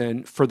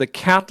reason for the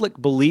Catholic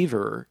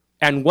believer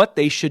and what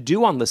they should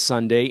do on the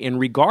Sunday in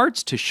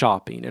regards to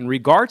shopping, in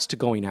regards to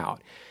going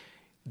out.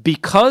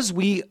 Because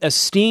we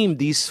esteem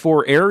these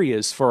four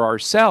areas for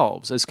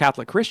ourselves as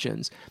Catholic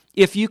Christians,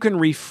 if you can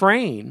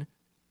refrain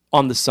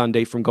on the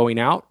Sunday from going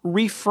out,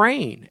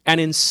 refrain, and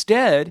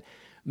instead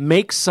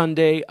make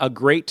Sunday a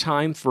great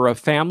time for a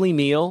family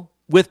meal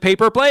with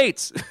paper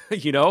plates,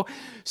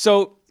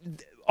 So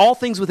all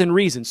things within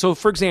reason. So,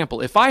 for example,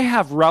 if I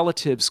have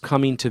relatives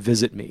coming to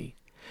visit me,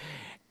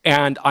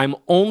 and I'm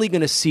only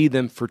going to see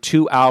them for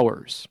 2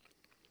 hours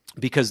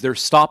because they're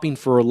stopping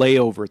for a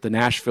layover at the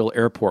Nashville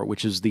airport,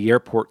 which is the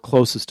airport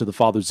closest to the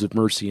Fathers of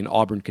Mercy in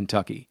Auburn,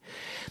 Kentucky.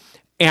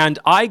 And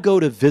I go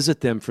to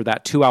visit them for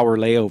that 2-hour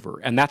layover,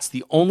 and that's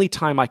the only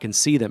time I can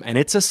see them, and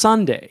it's a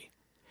Sunday.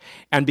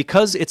 And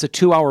because it's a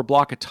 2-hour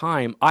block of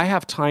time, I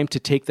have time to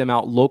take them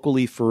out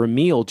locally for a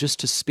meal just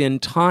to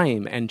spend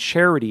time and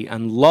charity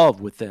and love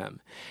with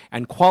them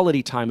and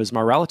quality time as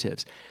my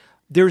relatives.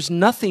 There's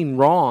nothing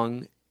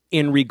wrong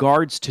in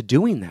regards to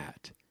doing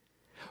that.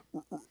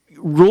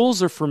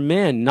 Rules are for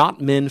men, not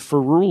men for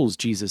rules,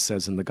 Jesus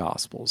says in the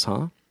Gospels,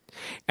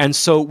 And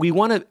so we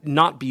want to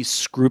not be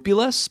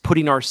scrupulous,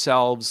 putting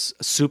ourselves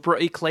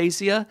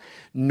supra-ecclesia,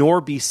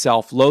 nor be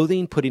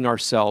self-loathing, putting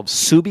ourselves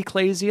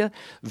sub-ecclesia.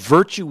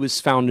 Virtue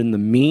is found in the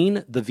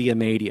mean, the via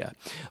media.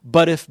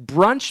 But if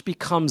brunch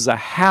becomes a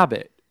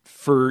habit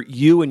for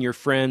you and your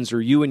friends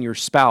or you and your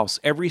spouse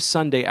every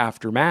Sunday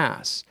after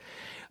Mass,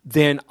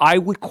 then I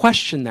would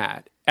question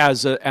that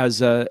as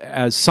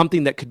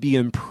something that could be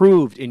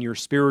improved in your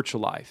spiritual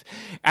life.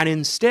 And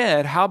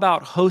instead, how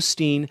about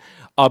hosting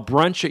a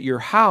brunch at your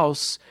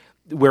house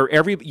where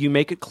you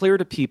make it clear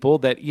to people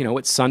that,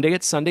 it's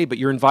Sunday, but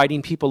you're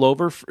inviting people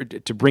over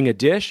to bring a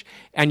dish,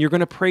 and you're going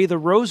to pray the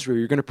rosary,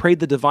 you're going to pray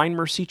the Divine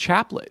Mercy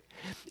Chaplet.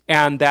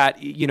 And that,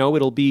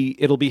 it'll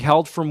be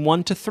held from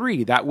 1 to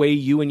 3. That way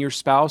you and your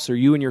spouse or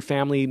you and your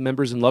family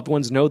members and loved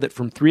ones know that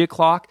from 3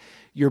 o'clock,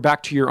 you're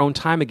back to your own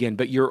time again.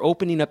 But you're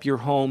opening up your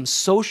home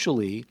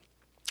socially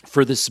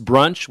for this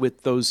brunch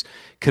with those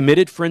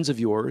committed friends of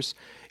yours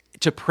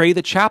to pray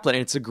the chaplet.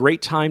 And it's a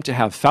great time to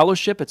have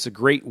fellowship. It's a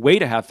great way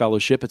to have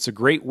fellowship. It's a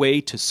great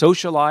way to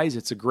socialize.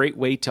 It's a great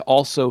way to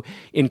also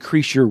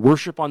increase your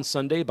worship on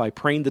Sunday by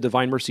praying the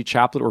Divine Mercy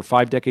Chaplet or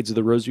 5 decades of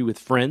the Rosary with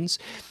friends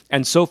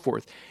and so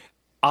forth.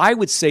 I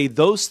would say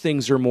those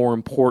things are more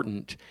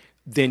important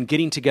than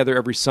getting together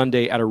every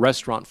Sunday at a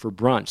restaurant for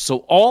brunch.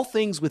 So all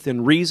things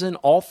within reason,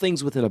 all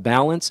things within a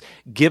balance,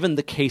 given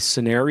the case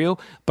scenario.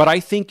 But I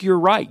think you're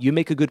right. You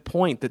make a good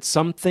point that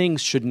some things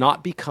should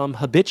not become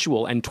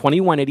habitual. And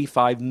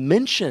 2185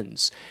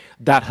 mentions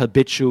that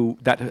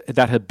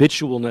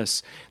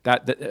habitualness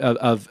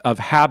of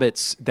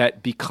habits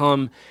that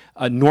become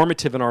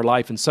normative in our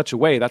life in such a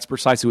way, that's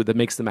precisely what that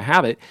makes them a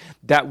habit,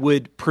 that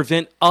would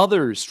prevent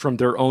others from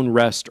their own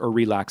rest or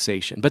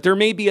relaxation. But there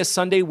may be a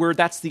Sunday where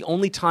that's the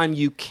only time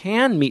you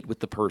can meet with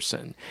the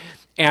person.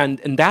 And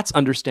that's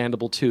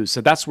understandable too.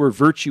 So that's where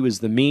virtue is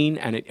the mean,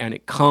 and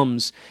it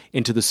comes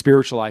into the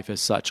spiritual life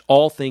as such.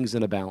 All things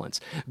in a balance.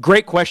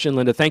 Great question,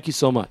 Linda. Thank you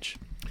so much.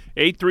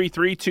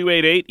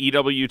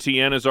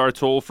 833-288-EWTN is our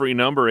toll-free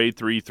number,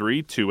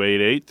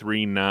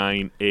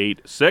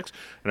 833-288-3986.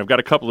 And I've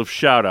got a couple of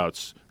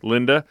shout-outs.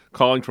 Linda,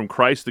 calling from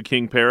Christ the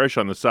King Parish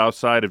on the south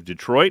side of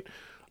Detroit.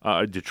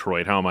 How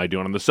am I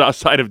doing? On the south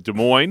side of Des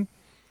Moines.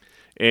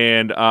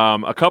 And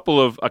a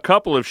couple of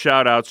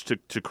shout-outs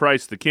to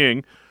Christ the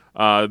King.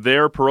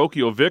 Their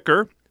parochial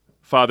vicar,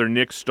 Father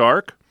Nick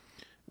Stark,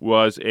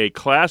 was a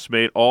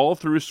classmate all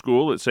through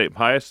school at St.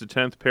 Pius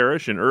X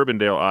Parish in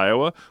Urbandale,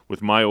 Iowa,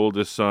 with my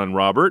oldest son,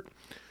 Robert.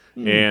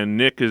 And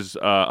Nick is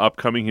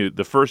upcoming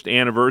the first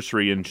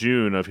anniversary in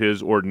June of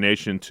his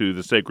ordination to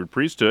the sacred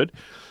priesthood.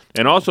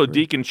 And also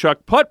Deacon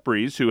Chuck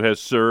Putbreeze, who has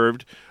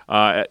served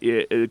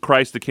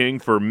Christ the King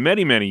for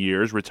many, many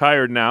years,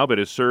 retired now, but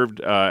has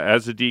served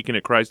as a deacon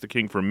at Christ the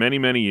King for many,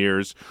 many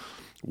years,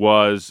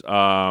 was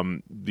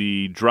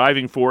the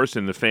driving force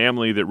in the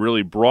family that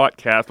really brought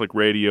Catholic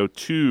radio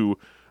to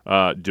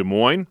Des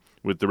Moines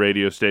with the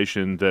radio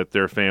station that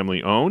their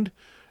family owned.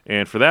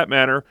 And for that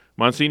matter,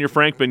 Monsignor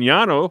Frank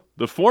Bignano,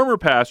 the former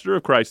pastor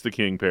of Christ the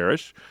King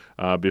Parish,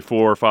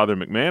 before Father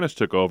McManus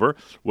took over,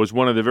 was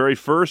one of the very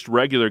first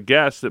regular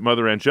guests that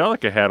Mother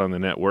Angelica had on the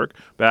network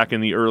back in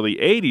the early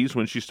 80s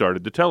when she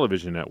started the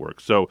television network.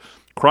 So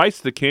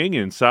Christ the King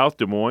in South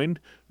Des Moines,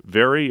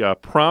 very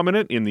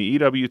prominent in the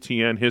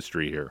EWTN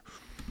history here.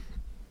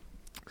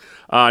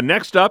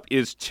 Next up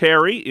is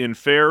Terry in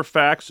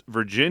Fairfax,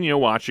 Virginia,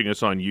 watching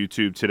us on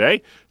YouTube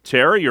today.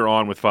 Terry, you're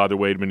on with Father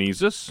Wade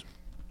Menezes.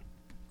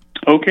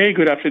 Okay,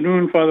 good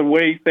afternoon, Father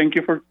Wade. Thank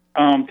you for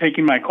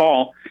taking my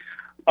call.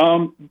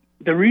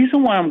 The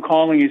reason why I'm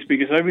calling is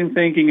because I've been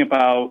thinking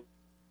about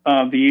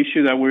the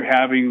issue that we're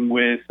having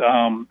with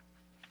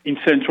in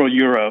Central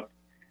Europe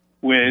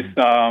with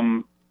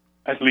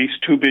at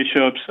least 2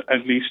 bishops,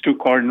 at least 2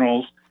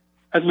 cardinals,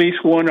 at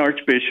least 1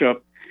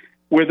 archbishop,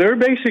 where they're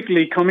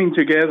basically coming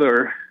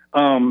together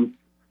and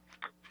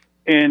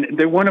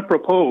they want to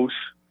propose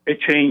a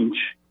change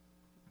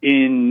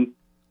in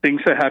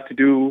things that have to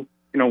do,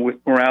 with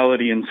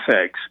morality and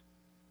sex.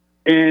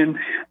 And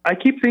I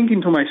keep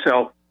thinking to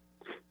myself,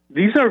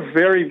 these are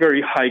very,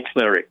 very high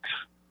clerics.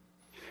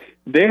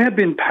 They have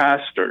been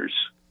pastors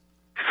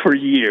for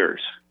years.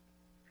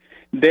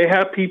 They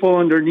have people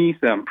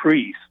underneath them,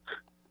 priests,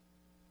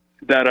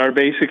 that are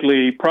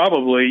basically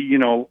probably,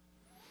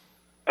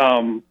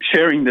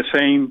 sharing the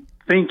same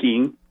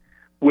thinking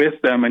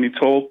with them, and it's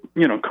all,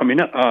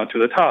 coming up to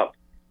the top.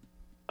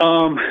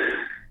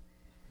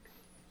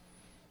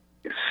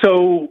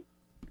 So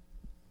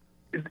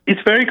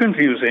it's very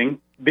confusing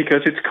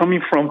because it's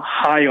coming from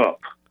high up.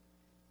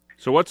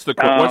 So what's the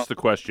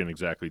question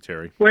exactly,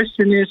 Terry?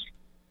 Question is,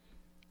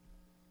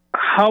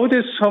 how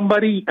does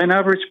an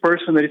average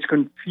person that is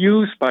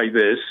confused by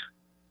this,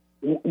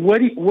 what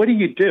do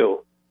you do?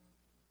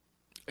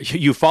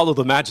 You follow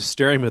the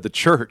magisterium of the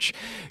church.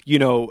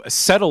 A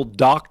settled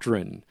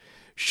doctrine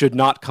should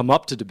not come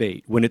up to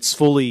debate when it's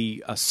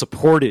fully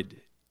supported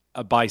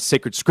by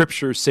sacred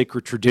scripture,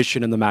 sacred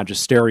tradition, and the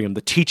magisterium,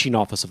 the teaching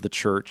office of the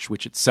church,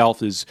 which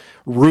itself is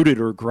rooted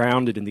or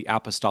grounded in the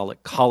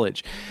apostolic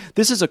college.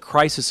 This is a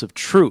crisis of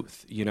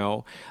truth,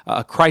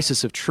 a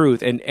crisis of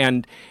truth.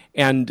 And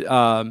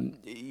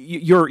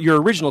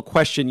your original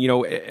question,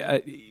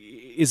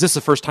 is this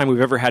the first time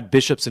we've ever had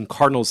bishops and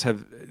cardinals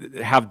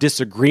have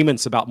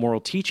disagreements about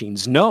moral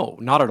teachings? No,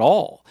 not at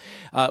all.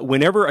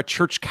 Whenever a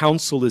church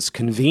council is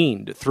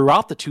convened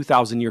throughout the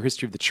 2,000-year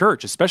history of the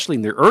church, especially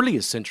in the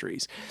earliest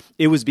centuries,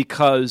 it was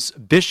because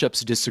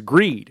bishops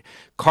disagreed,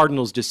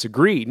 cardinals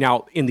disagreed.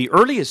 Now, in the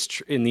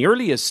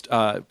earliest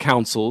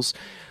councils,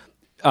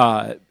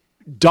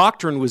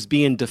 doctrine was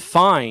being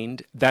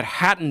defined that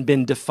hadn't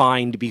been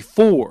defined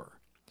before.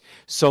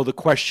 So the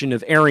question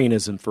of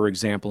Arianism, for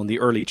example, in the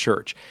early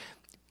church,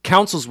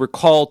 councils were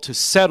called to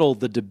settle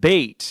the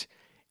debate,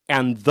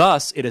 and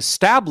thus it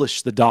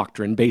established the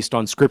doctrine based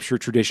on Scripture,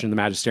 tradition, and the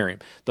magisterium.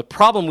 The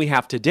problem we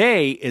have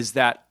today is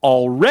that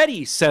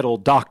already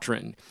settled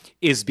doctrine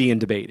is being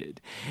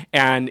debated.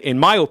 And in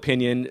my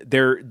opinion,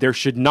 there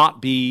should not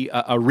be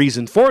a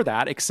reason for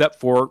that except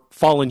for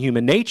fallen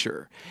human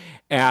nature.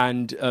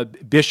 And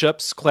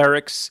bishops,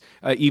 clerics,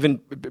 even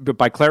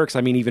by clerics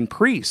I mean even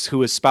priests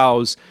who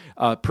espouse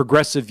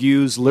progressive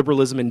views,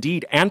 liberalism,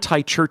 indeed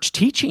anti-church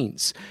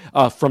teachings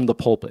from the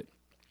pulpit.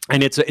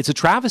 And it's a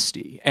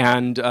travesty,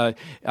 and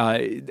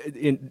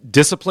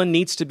discipline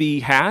needs to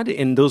be had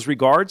in those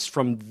regards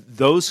from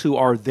those who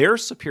are their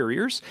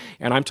superiors,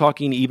 and I'm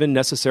talking even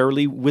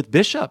necessarily with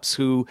bishops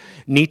who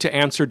need to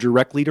answer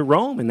directly to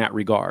Rome in that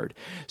regard.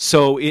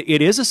 So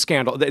it is a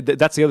scandal.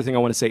 That's the other thing I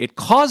want to say. It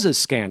causes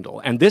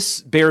scandal, and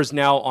this bears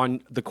now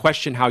on the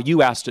question how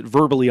you asked it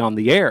verbally on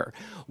the air.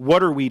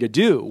 What are we to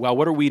do? Well,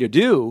 what are we to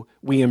do?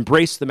 We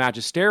embrace the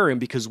magisterium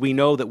because we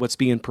know that what's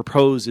being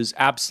proposed is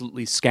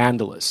absolutely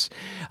scandalous,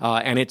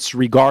 and it's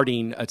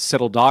regarding a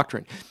settled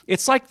doctrine.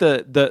 It's like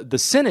the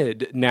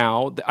synod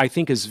now, I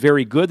think, is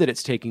very good that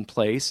it's taking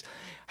place.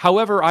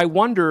 However, I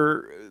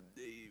wonder,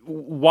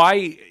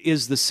 why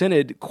is the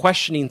synod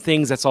questioning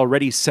things that's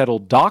already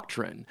settled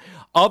doctrine,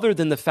 other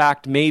than the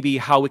fact maybe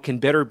how it can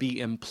better be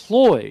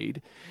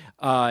employed?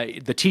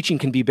 The teaching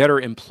can be better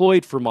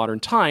employed for modern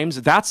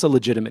times. That's a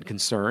legitimate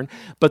concern.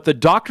 But the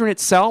doctrine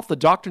itself, the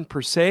doctrine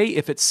per se,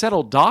 if it's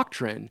settled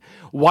doctrine,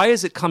 why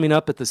is it coming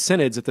up at the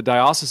synods, at the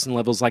diocesan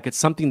levels, like it's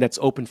something that's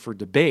open for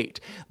debate?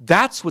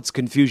 That's what's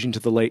confusing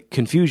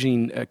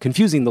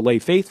the lay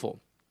faithful.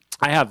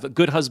 I have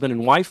good husband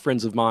and wife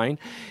friends of mine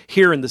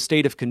here in the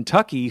state of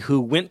Kentucky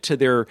who went to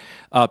their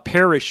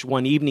parish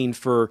one evening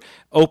for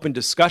open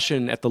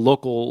discussion at the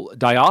local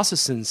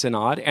diocesan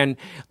synod, and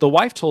the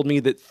wife told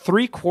me that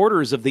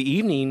 3/4 of the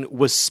evening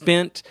was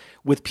spent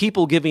with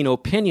people giving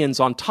opinions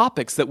on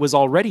topics that was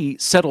already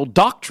settled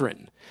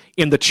doctrine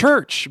in the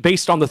church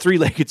based on the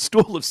three-legged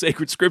stool of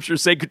sacred scripture,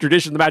 sacred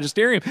tradition, the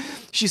magisterium.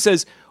 She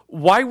says,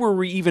 why were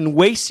we even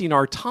wasting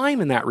our time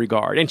in that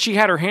regard? And she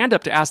had her hand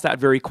up to ask that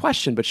very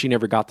question, but she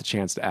never got the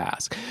chance to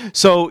ask.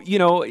 So,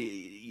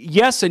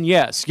 yes and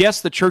yes.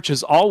 Yes, the church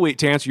has always,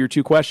 to answer your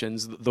two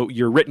questions,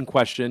 your written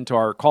question to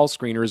our call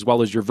screener as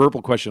well as your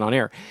verbal question on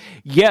air,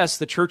 yes,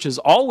 the church has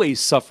always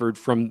suffered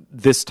from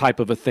this type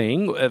of a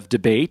thing, of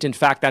debate. In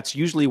fact, that's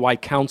usually why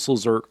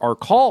councils are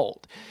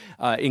called.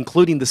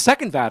 Including the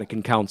Second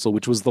Vatican Council,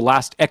 which was the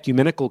last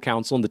ecumenical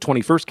council and the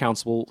 21st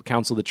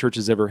council the church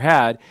has ever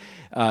had,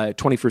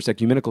 21st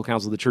ecumenical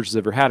council the church has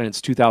ever had in its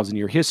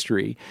 2,000-year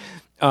history.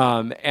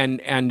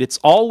 And it's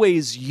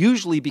always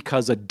usually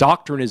because a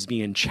doctrine is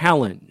being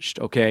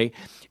challenged, okay?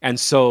 And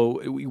so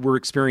we're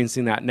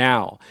experiencing that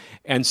now.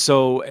 And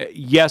so,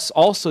 yes,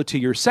 also to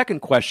your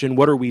second question,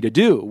 what are we to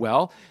do?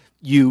 Well,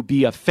 you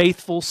be a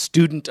faithful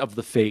student of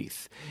the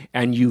faith,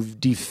 and you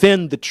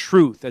defend the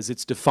truth as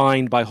it's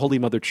defined by Holy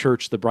Mother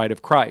Church, the Bride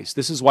of Christ.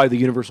 This is why the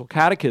Universal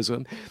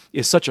Catechism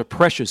is such a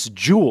precious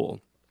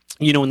jewel.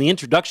 In the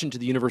introduction to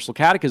the Universal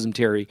Catechism,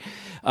 Terry,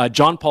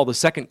 John Paul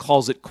II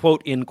calls it,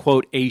 quote, in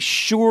quote, a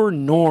sure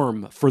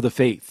norm for the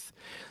faith.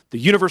 The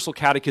Universal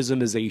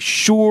Catechism is a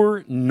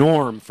sure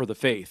norm for the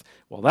faith.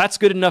 Well, that's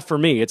good enough for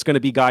me. It's going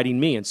to be guiding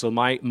me. And so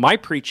my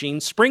preaching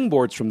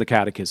springboards from the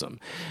Catechism,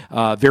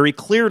 very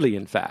clearly,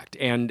 in fact,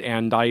 and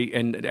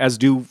as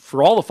do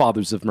for all the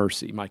Fathers of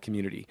Mercy, my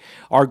community.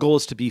 Our goal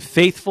is to be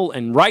faithful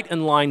and right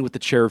in line with the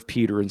chair of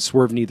Peter and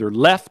swerve neither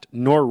left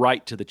nor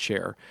right to the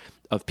chair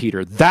of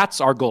Peter.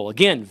 That's our goal.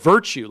 Again,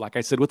 virtue, like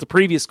I said with the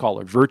previous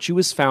caller, virtue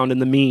is found in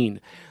the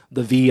mean,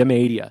 the via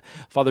media.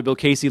 Father Bill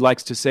Casey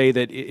likes to say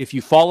that if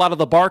you fall out of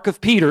the bark of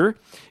Peter,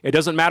 it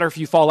doesn't matter if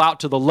you fall out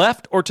to the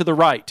left or to the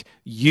right.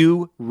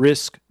 You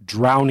risk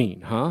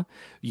drowning,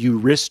 You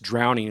risk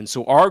drowning. And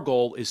so our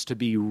goal is to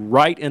be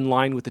right in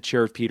line with the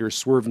chair of Peter,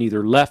 swerve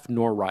neither left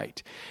nor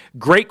right.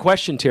 Great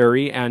question,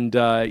 Terry. And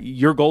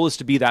your goal is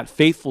to be that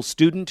faithful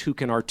student who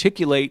can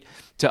articulate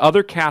to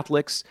other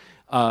Catholics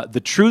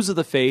the truths of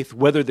the faith,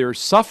 whether they're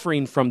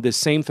suffering from this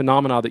same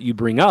phenomena that you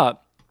bring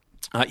up,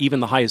 even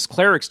the highest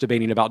clerics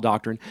debating about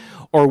doctrine,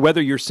 or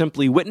whether you're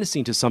simply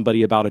witnessing to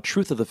somebody about a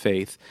truth of the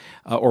faith,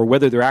 or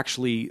whether they're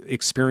actually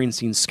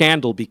experiencing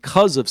scandal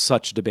because of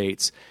such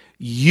debates.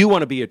 You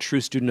want to be a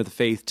true student of the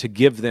faith to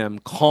give them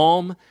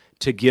calm,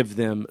 to give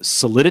them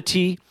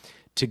solidity,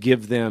 to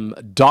give them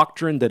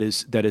doctrine that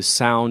is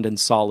sound and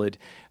solid.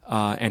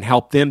 and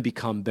help them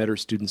become better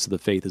students of the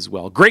faith as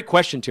well. Great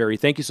question, Terry.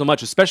 Thank you so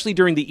much, especially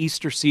during the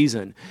Easter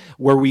season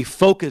where we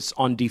focus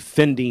on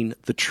defending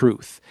the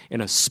truth.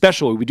 In a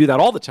special way, we do that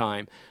all the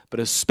time, but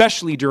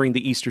especially during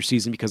the Easter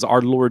season because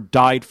our Lord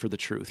died for the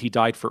truth. He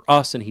died for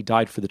us, and he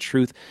died for the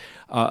truth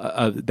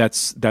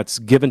that's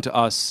given to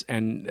us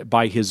and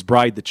by his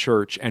bride, the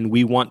church, and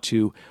we want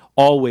to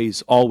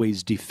always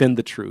defend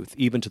the truth,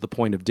 even to the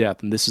point of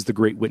death, and this is the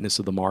great witness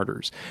of the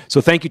martyrs.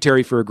 So thank you,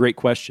 Terry, for a great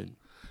question.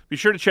 Be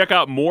sure to check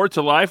out More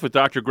to Life with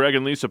Dr. Greg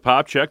and Lisa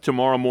Popchak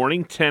tomorrow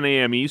morning, 10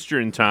 a.m.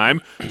 Eastern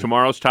Time.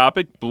 Tomorrow's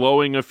topic,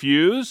 blowing a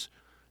fuse.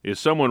 Is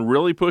someone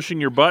really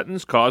pushing your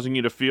buttons, causing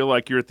you to feel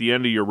like you're at the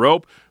end of your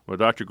rope? Well,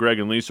 Dr. Greg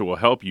and Lisa will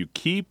help you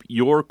keep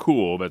your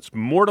cool. That's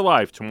More to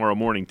Life tomorrow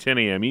morning, 10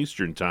 a.m.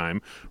 Eastern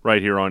Time,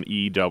 right here on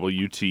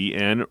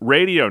EWTN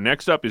Radio.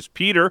 Next up is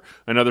Peter,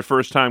 another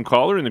first-time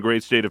caller in the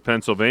great state of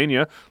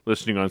Pennsylvania,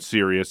 listening on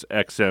Sirius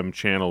XM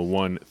Channel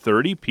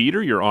 130.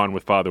 Peter, you're on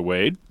with Father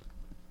Wade.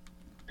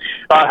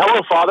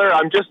 Hello, Father.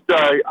 I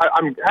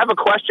have a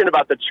question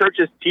about the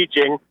church's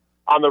teaching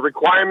on the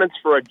requirements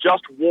for a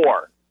just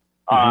war.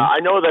 I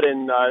know that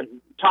in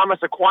Thomas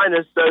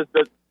Aquinas says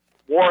that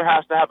war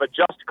has to have a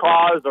just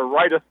cause, a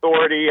right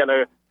authority, and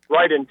a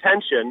right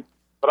intention.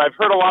 But I've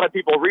heard a lot of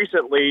people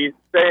recently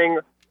saying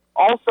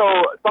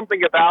also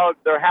something about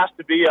there has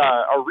to be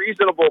a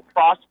reasonable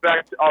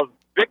prospect of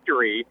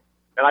victory.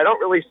 And I don't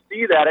really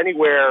see that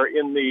anywhere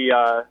in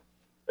the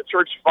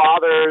church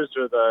fathers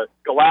or the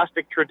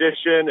scholastic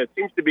tradition. It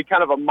seems to be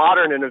kind of a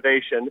modern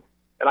innovation.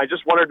 And I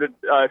just wondered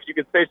if you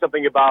could say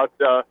something about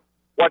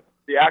what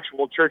the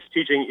actual church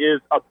teaching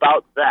is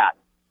about that.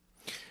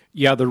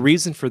 Yeah, the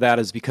reason for that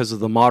is because of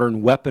the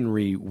modern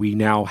weaponry we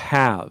now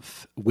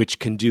have, which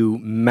can do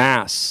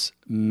mass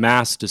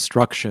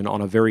destruction on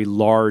a very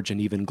large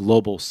and even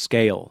global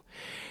scale.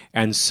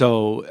 And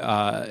so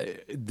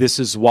this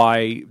is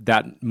why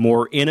that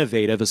more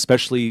innovative,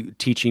 especially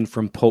teaching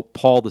from Pope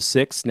Paul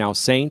VI, now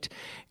saint,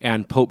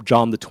 and Pope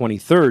John the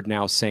 23rd,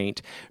 now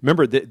saint.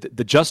 Remember,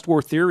 the just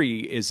war theory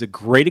is a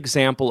great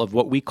example of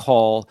what we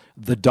call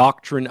the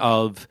doctrine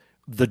of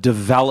the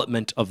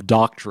development of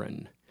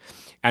doctrine.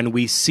 And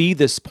we see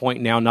this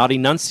point now not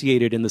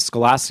enunciated in the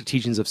scholastic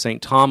teachings of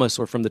St. Thomas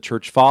or from the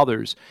church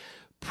fathers,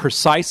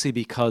 precisely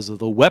because of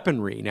the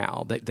weaponry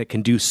now that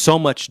can do so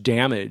much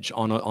damage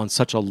on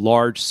such a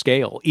large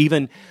scale.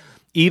 Even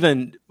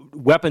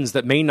weapons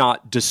that may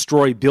not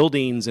destroy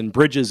buildings and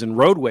bridges and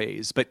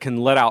roadways, but can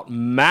let out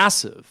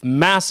massive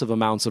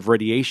amounts of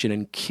radiation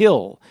and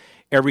kill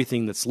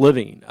everything that's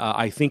living.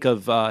 I think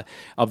of the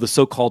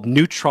so-called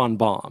neutron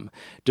bomb,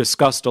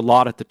 discussed a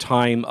lot at the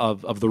time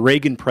of the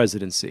Reagan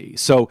presidency.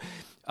 So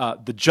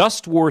the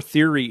just war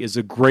theory is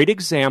a great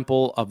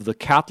example of the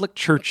Catholic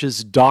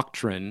Church's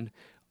doctrine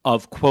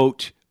of,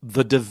 quote,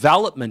 the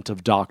development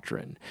of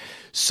doctrine.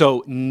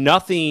 So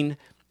nothing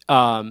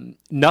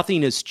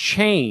is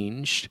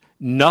changed,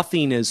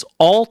 nothing is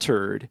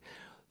altered,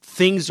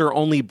 things are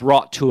only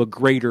brought to a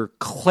greater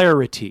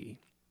clarity.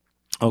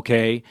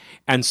 Okay,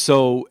 and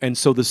so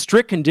the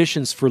strict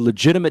conditions for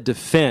legitimate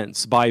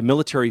defense by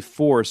military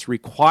force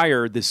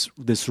require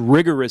this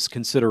rigorous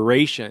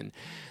consideration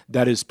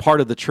that is part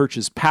of the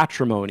church's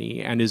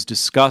patrimony and is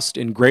discussed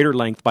in greater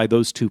length by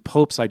those two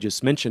popes I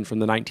just mentioned from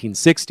the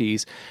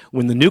 1960s,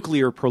 when the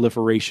nuclear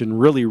proliferation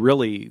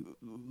really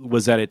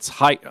was at its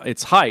height,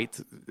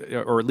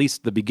 or at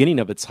least the beginning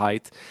of its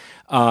height,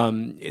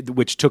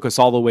 which took us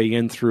all the way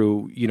in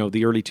through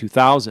the early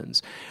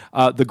 2000s.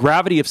 The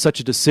gravity of such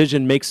a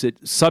decision makes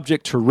it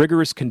subject to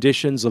rigorous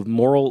conditions of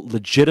moral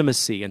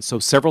legitimacy, and so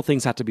several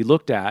things have to be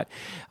looked at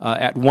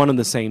one and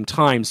the same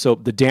time. So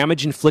the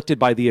damage inflicted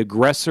by the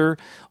aggressor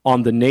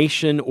on the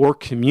nation or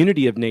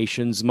community of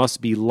nations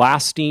must be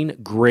lasting,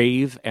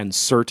 grave, and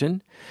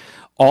certain.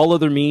 All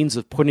other means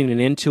of putting an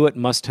end to it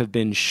must have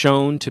been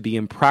shown to be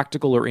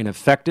impractical or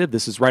ineffective.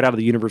 This is right out of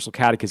the Universal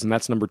Catechism.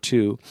 That's number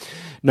 2.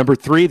 Number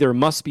 3, there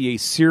must be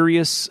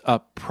serious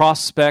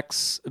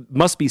prospects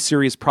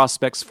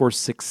for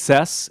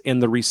success in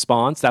the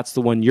response. That's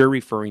the one you're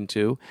referring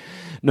to.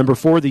 Number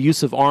 4, the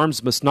use of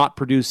arms must not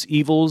produce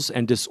evils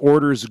and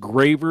disorders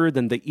graver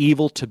than the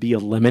evil to be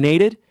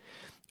eliminated.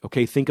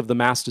 Okay, think of the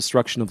mass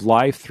destruction of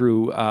life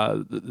through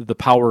the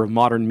power of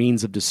modern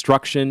means of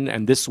destruction,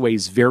 and this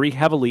weighs very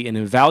heavily in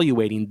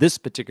evaluating this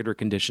particular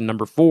condition,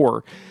 number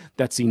 4,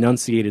 that's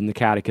enunciated in the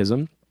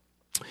Catechism.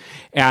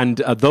 And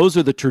those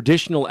are the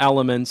traditional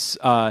elements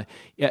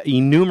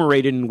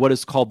enumerated in what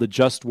is called the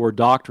just war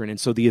doctrine. And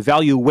so the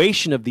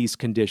evaluation of these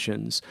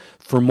conditions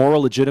for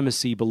moral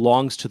legitimacy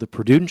belongs to the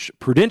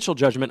prudential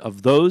judgment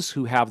of those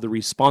who have the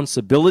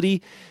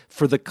responsibility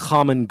for the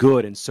common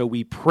good. And so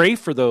we pray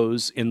for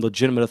those in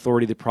legitimate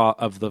authority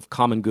of the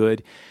common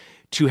good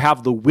to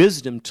have the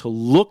wisdom to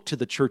look to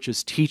the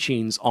church's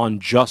teachings on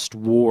just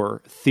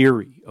war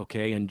theory,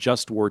 okay, and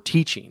just war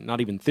teaching, not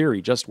even theory,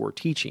 just war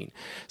teaching,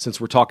 since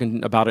we're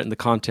talking about it in the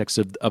context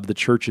of the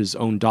church's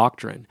own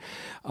doctrine.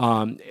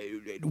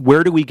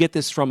 where do we get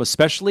this from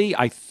especially?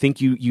 I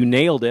think you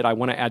nailed it. I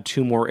want to add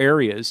two more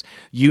areas.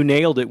 You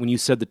nailed it when you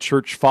said the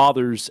church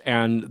fathers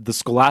and the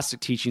scholastic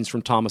teachings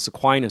from Thomas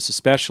Aquinas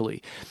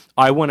especially.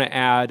 I want to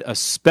add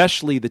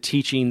especially the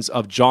teachings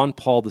of John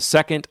Paul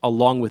II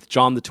along with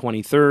John the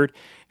 23rd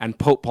and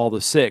Pope Paul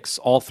VI.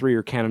 All three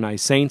are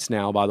canonized saints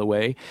now, by the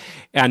way.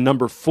 And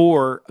number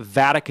 4,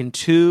 Vatican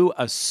II,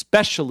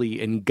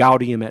 especially in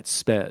Gaudium et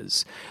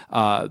Spes,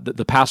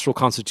 the pastoral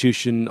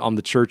constitution on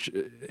the church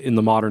in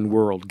the modern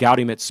world.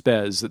 Gaudium et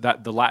Spes,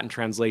 that the Latin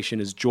translation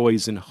is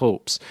joys and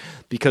hopes,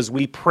 because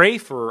we pray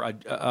for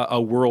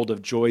a world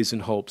of joys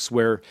and hopes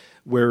where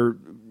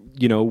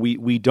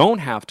we don't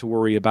have to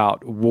worry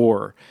about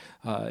war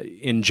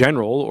in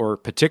general, or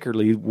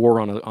particularly war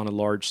on a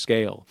large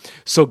scale.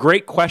 So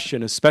great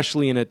question,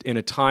 especially in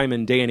a time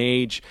and day and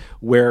age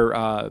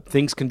where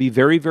things can be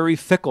very, very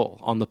fickle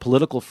on the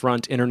political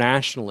front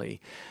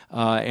internationally.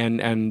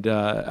 And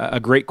a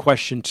great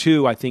question,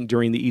 too, I think,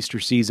 during the Easter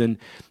season,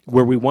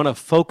 where we want to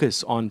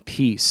focus on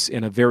peace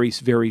in a very,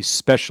 very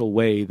special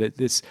way, that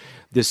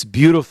this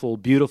beautiful,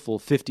 beautiful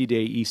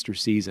 50-day Easter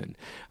season,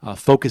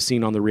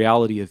 focusing on the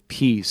reality of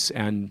peace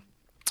and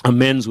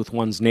amends with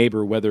one's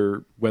neighbor,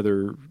 whether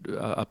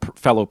a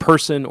fellow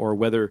person or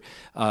whether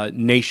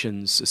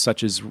nations,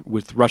 such as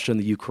with Russia and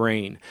the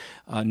Ukraine,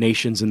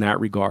 nations in that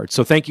regard.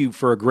 So thank you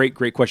for a great,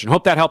 great question.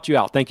 Hope that helped you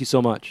out. Thank you so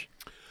much.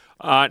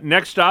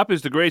 Next stop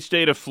is the great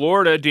state of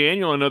Florida.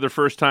 Daniel, another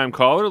first-time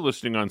caller,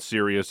 listening on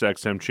Sirius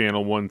XM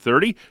Channel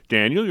 130.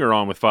 Daniel, you're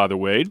on with Father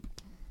Wade.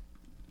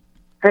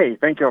 Hey,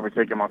 thank you all for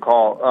taking my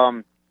call.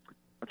 I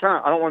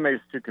don't want to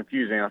make this too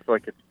confusing. I feel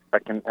like I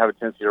can have a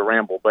tendency to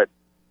ramble, but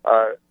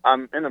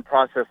I'm in the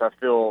process, I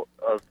feel,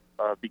 of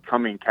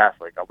becoming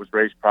Catholic. I was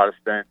raised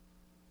Protestant,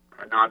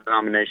 a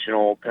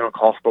non-denominational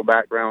Pentecostal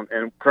background,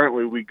 and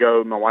currently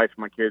my wife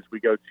and my kids, we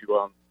go to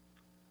a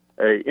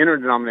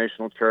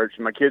interdenominational church,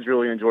 and my kids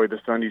really enjoy the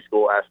Sunday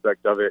school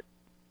aspect of it,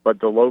 but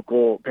the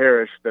local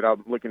parish that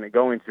I'm looking at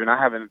going to, and I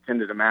haven't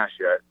attended a Mass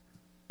yet,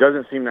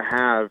 doesn't seem to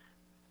have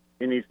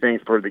anything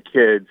for the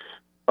kids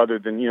other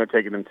than,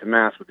 taking them to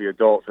Mass with the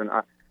adults. And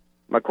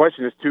my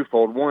question is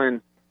twofold.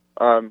 One,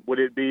 would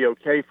it be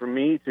okay for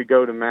me to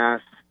go to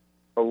Mass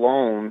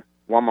alone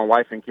while my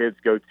wife and kids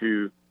go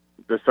to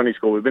the Sunday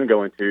school we've been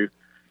going to?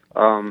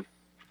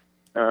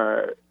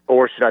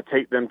 Or should I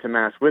take them to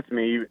Mass with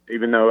me,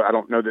 even though I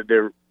don't know that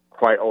they're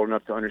quite old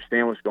enough to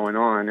understand what's going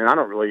on? And I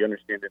don't really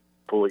understand it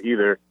fully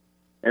either.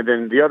 And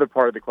then the other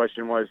part of the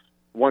question was,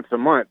 once a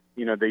month,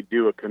 they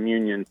do a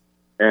communion,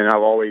 and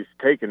I've always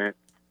taken it.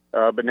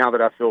 But now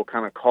that I feel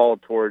kind of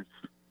called towards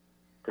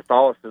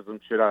Catholicism,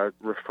 should I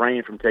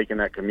refrain from taking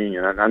that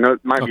communion? I know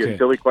it might be a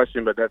silly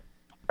question, but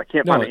I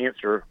can't find an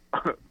answer.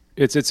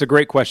 It's a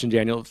great question,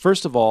 Daniel.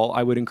 First of all,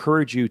 I would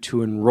encourage you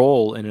to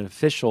enroll in an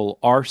official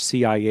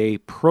RCIA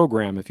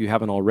program, if you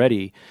haven't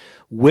already,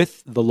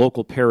 with the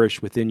local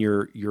parish within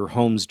your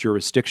home's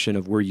jurisdiction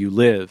of where you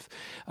live.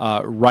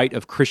 Rite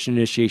of Christian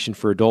initiation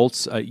for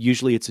adults.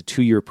 Usually it's a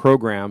 2-year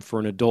program for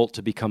an adult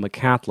to become a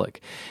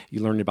Catholic.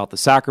 You learn about the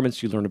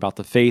sacraments, you learn about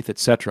the faith,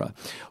 etc.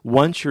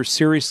 Once you're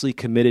seriously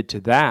committed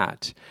to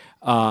that,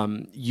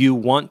 you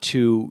want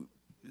to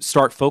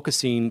start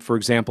focusing, for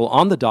example,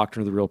 on the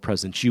doctrine of the real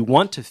presence. You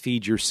want to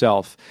feed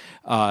yourself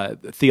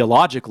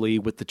theologically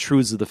with the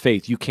truths of the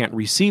faith. You can't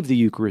receive the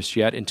Eucharist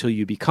yet until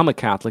you become a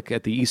Catholic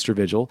at the Easter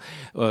Vigil,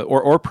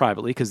 or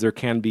privately, because there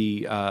can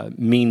be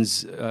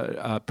means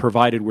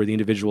provided where the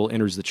individual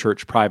enters the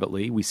church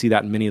privately. We see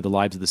that in many of the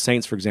lives of the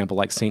saints, for example,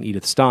 like St.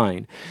 Edith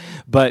Stein.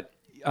 But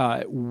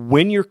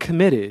when you're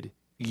committed,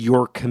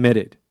 you're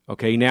committed.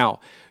 Okay,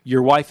 now,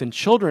 your wife and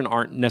children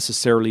aren't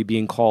necessarily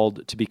being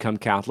called to become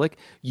Catholic.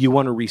 You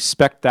want to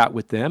respect that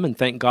with them, and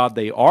thank God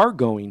they are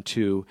going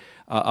to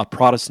a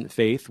Protestant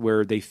faith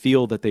where they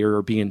feel that they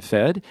are being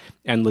fed,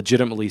 and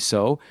legitimately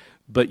so.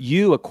 But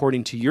you,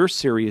 according to your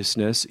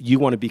seriousness, you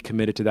want to be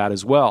committed to that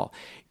as well.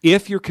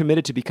 If you're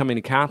committed to becoming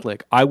a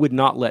Catholic, I would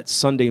not let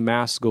Sunday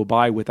Mass go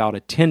by without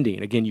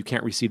attending. Again, you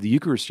can't receive the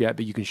Eucharist yet,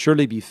 but you can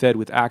surely be fed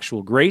with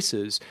actual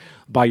graces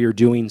by your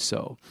doing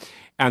so.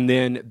 And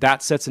then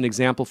that sets an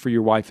example for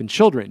your wife and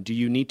children. Do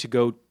you need to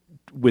go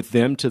with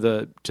them to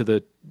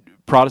the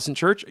Protestant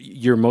church?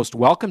 You're most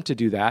welcome to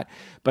do that,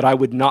 but I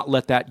would not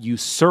let that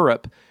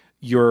usurp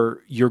your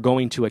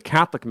going to a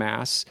Catholic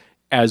Mass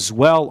as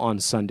well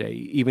on Sunday,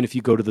 even if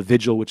you go to the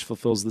Vigil, which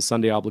fulfills the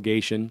Sunday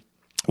obligation,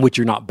 which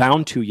you're not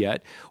bound to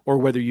yet, or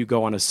whether you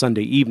go on a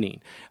Sunday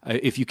evening.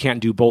 If you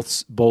can't do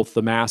both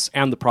the Mass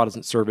and the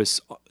Protestant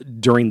service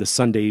during the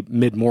Sunday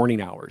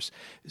mid-morning hours,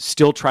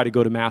 still try to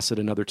go to Mass at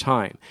another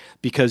time,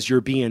 because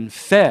you're being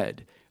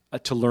fed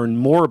to learn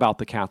more about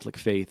the Catholic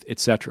faith,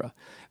 etc.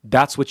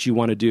 That's what you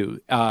want to do.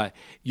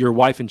 Your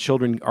wife and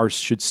children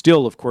should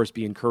still, of course,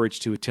 be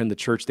encouraged to attend the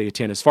church they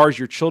attend. As far as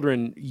your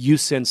children, you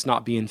sense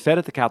not being fed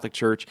at the Catholic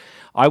Church,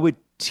 I would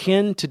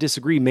tend to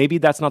disagree. Maybe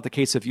that's not the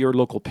case of your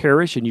local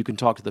parish, and you can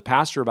talk to the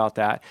pastor about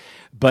that.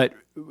 But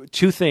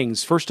two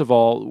things. First of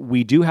all,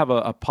 we do have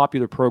a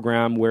popular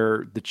program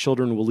where the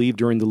children will leave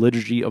during the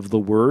liturgy of the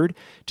Word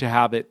to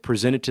have it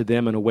presented to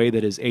them in a way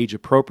that is age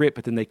appropriate,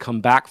 but then they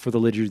come back for the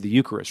liturgy of the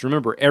Eucharist.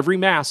 Remember, every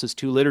Mass is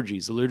two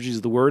liturgies, the liturgy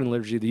of the Word and the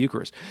liturgy of the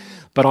Eucharist.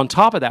 But on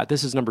top of that,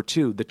 this is number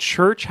two, the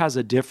Church has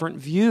a different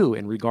view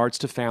in regards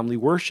to family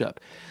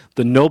worship.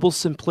 The noble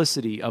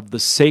simplicity of the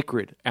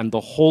sacred and the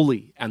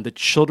holy and the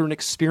children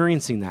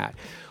experiencing that.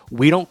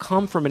 We don't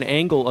come from an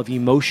angle of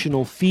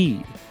emotional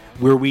feed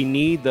where we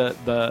need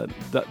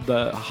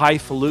the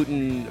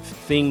highfalutin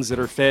things that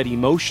are fed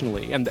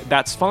emotionally. And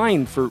that's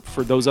fine for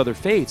those other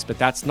faiths, but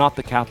that's not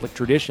the Catholic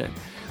tradition.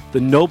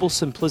 The noble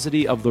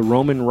simplicity of the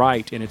Roman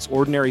Rite in its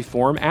ordinary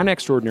form and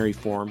extraordinary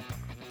form,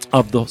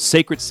 of the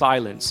sacred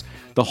silence,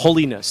 the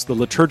holiness, the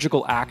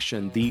liturgical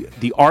action,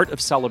 the art of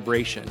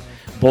celebration,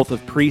 both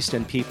of priest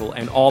and people,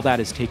 and all that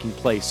is taking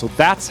place. So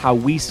that's how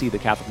we see the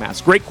Catholic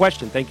Mass. Great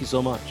question. Thank you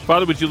so much.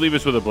 Father, would you leave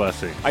us with a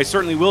blessing? I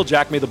certainly will,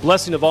 Jack. May the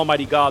blessing of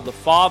Almighty God, the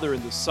Father,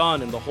 and the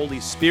Son, and the Holy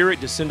Spirit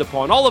descend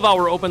upon all of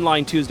our Open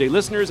Line Tuesday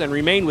listeners and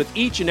remain with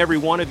each and every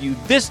one of you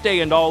this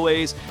day and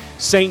always.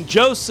 St.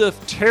 Joseph,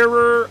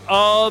 terror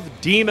of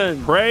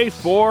demons. Pray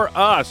for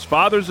us.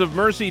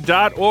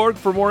 FathersOfMercy.org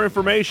for more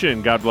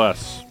information. God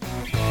bless.